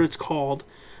forgot what it's called,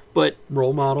 but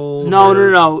role model.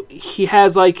 No. He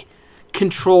has like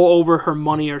control over her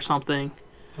money or something.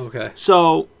 Okay.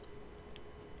 So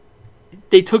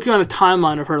they took you on a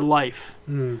timeline of her life.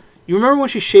 You remember when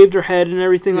she shaved her head and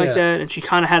everything like that, and she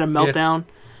kind of had a meltdown?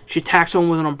 Yeah. She attacked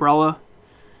someone with an umbrella.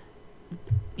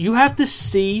 You have to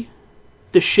see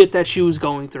the shit that she was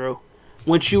going through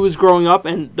when she was growing up,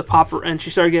 and and she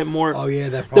started getting more. Oh yeah,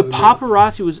 that the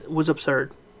paparazzi was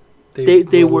absurd.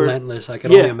 They were relentless. I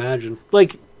can only imagine.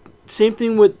 Like, same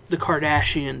thing with the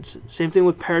Kardashians. Same thing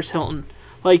with Paris Hilton.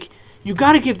 Like, you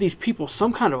got to give these people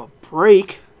some kind of a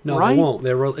break. No, right? they won't.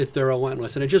 They're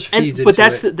relentless, and it just feeds into it.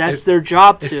 But that's their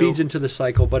job too. It feeds into the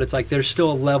cycle, but it's like there's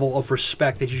still a level of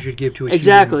respect that you should give to a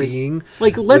human being.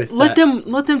 Like let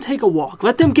them take a walk.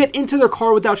 Let them get into their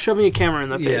car without shoving a camera in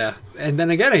their face. Yeah, and then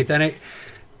again,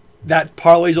 that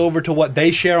parlays over to what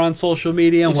they share on social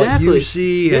media and what you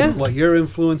see and what you're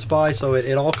influenced by. So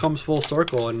it all comes full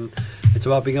circle, and it's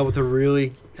about being able to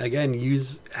really, again,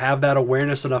 have that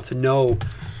awareness enough to know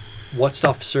what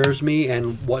stuff serves me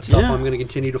and what stuff I'm going to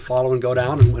continue to follow and go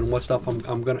down, and what stuff I'm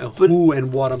going to who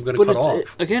and what I'm going to cut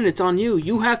off. Again, it's on you.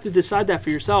 You have to decide that for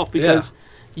yourself because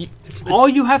all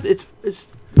you have it's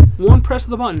one press of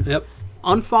the button. Yep.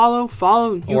 Unfollow,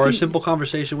 follow, or a simple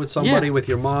conversation with somebody, with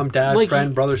your mom, dad,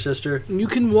 friend, brother, sister. You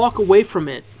can walk away from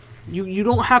it. You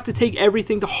don't have to take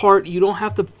everything to heart. You don't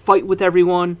have to fight with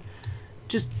everyone.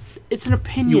 Just, it's an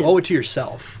opinion. You owe it to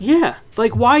yourself. Yeah,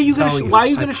 like why are you gonna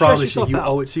stress yourself out? You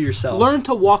owe it to yourself. Learn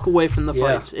to walk away from the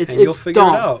fights. And you'll figure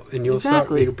dumb. it out, and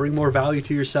you'll bring more value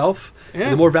to yourself. Yeah.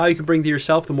 And the more value you can bring to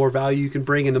yourself, the more value you can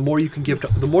bring, and the more you can give.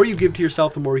 The more you give to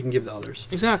yourself, the more you can give to others.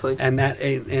 Exactly. And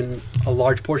and a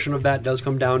large portion of that does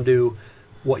come down to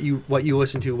what you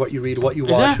listen to, what you read, what you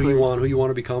watch, who you want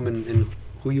to become, and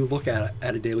who you look at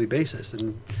a daily basis,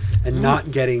 and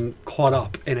not getting caught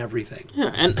up in everything.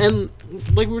 Yeah, and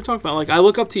like we were talking about, like I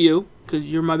look up to you because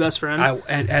you're my best friend.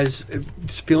 And as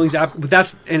feelings,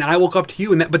 and I look up to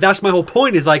you, but that's my whole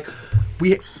point. Is like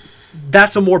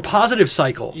that's a more positive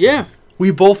cycle. Yeah, we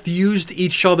both used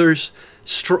each other's.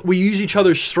 We use each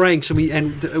other's strengths, and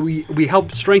we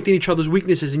help strengthen each other's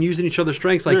weaknesses and using each other's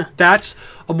strengths. Like that's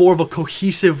a more of a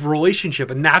cohesive relationship,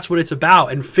 and that's what it's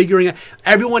about. And figuring out,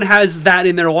 everyone has that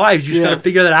in their lives. You just got to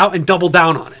figure that out and double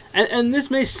down on it. And this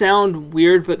may sound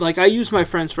weird, but like I use my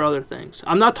friends for other things.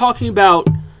 I'm not talking about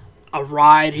a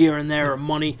ride here and there or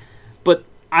money, but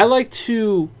I like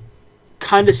to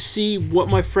kind of see what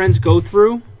my friends go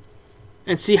through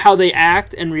and see how they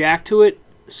act and react to it,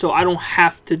 so I don't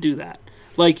have to do that.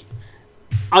 Like,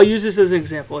 I'll use this as an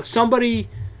example. If somebody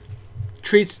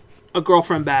treats a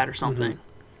girlfriend bad or something,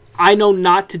 I know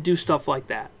not to do stuff like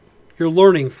that. You're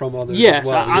learning from others. Yes,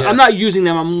 as well. I'm not using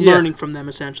them. I'm learning from them,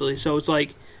 essentially. So it's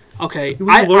like, okay,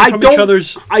 I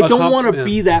don't want to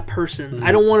be that person.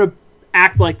 I don't want to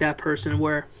act like that person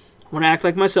where I want to act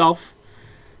like myself,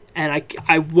 and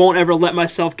I won't ever let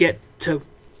myself get to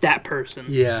that person.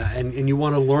 Yeah, and you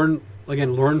want to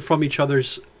learn from each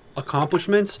other's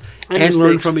accomplishments and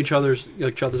learn from each other's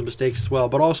mistakes as well,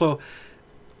 but also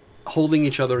holding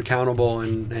each other accountable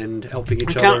and helping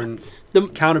each Account- other. And the-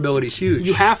 accountability is huge.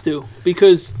 You have to,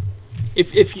 because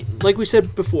if you, like we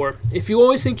said before, if you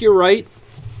always think you're right,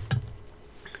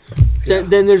 then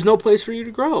there's no place for you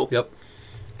to grow. Yep.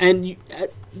 And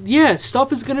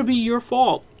stuff is going to be your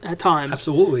fault at times.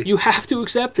 Absolutely. You have to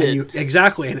accept it.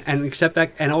 Exactly, and accept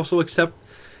that, and also accept,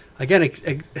 again,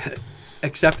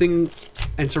 accepting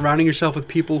and surrounding yourself with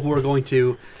people who are going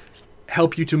to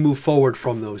help you to move forward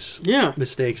from those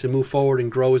mistakes and move forward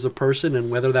and grow as a person, and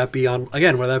whether that be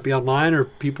online or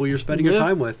people you're spending your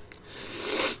time with.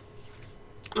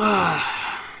 All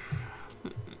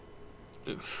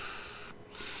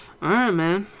right,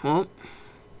 man. Well,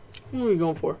 what are we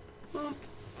going for?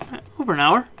 Over an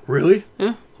hour. Really?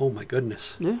 Yeah. Oh my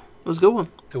goodness. Yeah, it was a good one.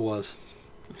 It was.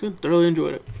 Good. Thoroughly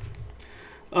enjoyed it.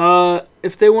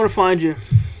 If they want to find you,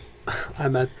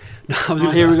 I'm at.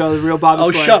 Here we go. The Real Bobby.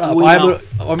 Oh, Flay. shut up!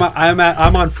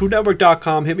 I'm on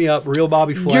FoodNetwork.com. Hit me up, Real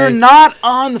Bobby Flay. You're not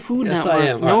on the Food Yes, Network. I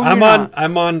am. No,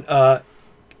 I'm on.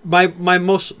 My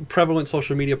most prevalent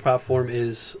social media platform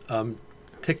is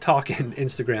TikTok and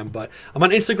Instagram, but I'm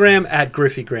on Instagram at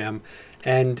GriffyGram.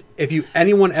 And if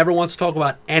anyone ever wants to talk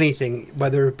about anything,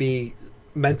 whether it be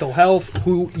mental health,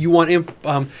 who you want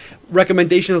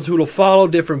recommendations, who to follow,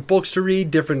 different books to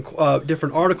read, different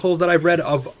articles that I've read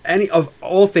of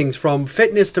all things from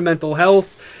fitness to mental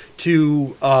health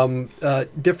to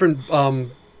different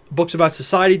books about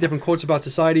society, different quotes about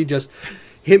society, just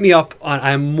hit me up.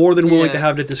 I'm more than willing to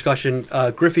have the discussion.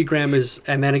 GriffyGram is,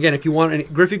 and then again, if you want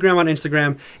GriffyGram on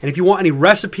Instagram, and if you want any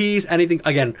recipes, anything,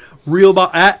 again,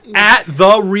 at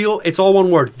the real, it's all one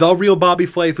word, the Real Bobby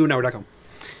Flay, FoodNetwork.com.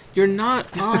 You're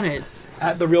not on it.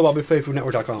 At the Real Bobby Flay,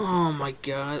 FoodNetwork.com. Oh my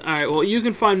god! All right, well, you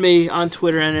can find me on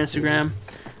Twitter and Instagram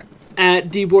at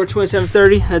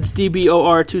dbor2730. That's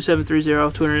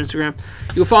DBOR2730. Twitter and Instagram.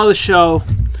 You can follow the show,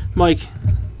 Mike.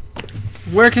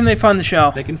 Where can they find the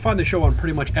show? They can find the show on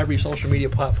pretty much every social media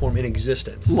platform in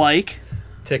existence. Like?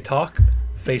 TikTok,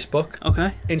 Facebook,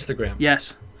 okay, Instagram.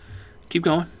 Yes. Keep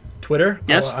going. Twitter?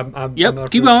 Yes. I'm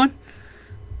keep going.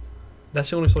 That's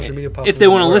the only social media platform. If they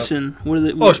want to listen, what are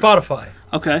they? Spotify.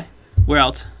 Okay. Where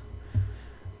else?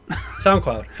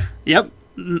 SoundCloud. Yep.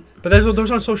 But those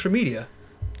aren't social media.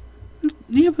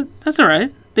 Yeah, but that's all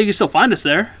right. They can still find us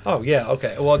there. Oh, yeah.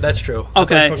 Okay. Well, that's true.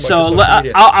 Okay, so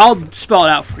I'll spell it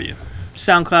out for you.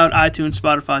 SoundCloud, iTunes,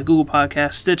 Spotify, Google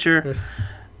Podcasts, Stitcher,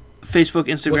 Facebook,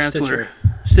 Instagram, What's Stitcher? Twitter.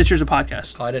 Stitcher's a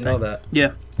podcast. Oh, I didn't know that.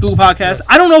 Yeah. Google Podcasts. Yes.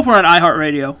 I don't know if we're on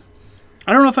iHeartRadio.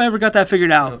 I don't know if I ever got that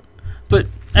figured out. No. But,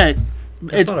 hey.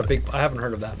 It's not a big... I haven't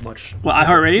heard of that much. What,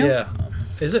 iHeartRadio? Yeah.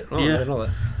 Is it? Oh, yeah. I didn't know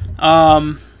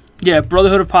that. Yeah,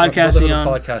 Brotherhood of Podcasting,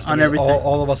 on everything.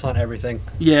 All of us on everything.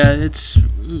 Yeah,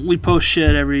 we post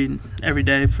shit every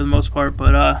day for the most part.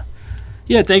 But,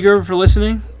 yeah, thank you for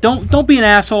listening. Don't be an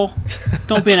asshole.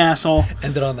 Don't be an asshole.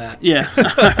 End it on that. Yeah.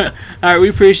 All right, we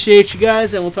appreciate you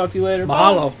guys, and we'll talk to you later.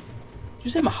 Mahalo. Bye. Did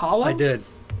you say mahalo? I did.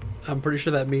 I'm pretty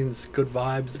sure that means good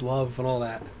vibes, love, and all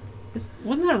that.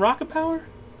 Wasn't that Rocket Power?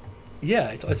 Yeah,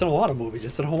 it's in a lot of movies.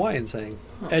 It's a Hawaiian saying.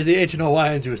 As the ancient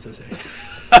Hawaiians used to say.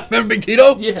 Remember Big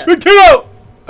Tito? Yeah. Big Tito!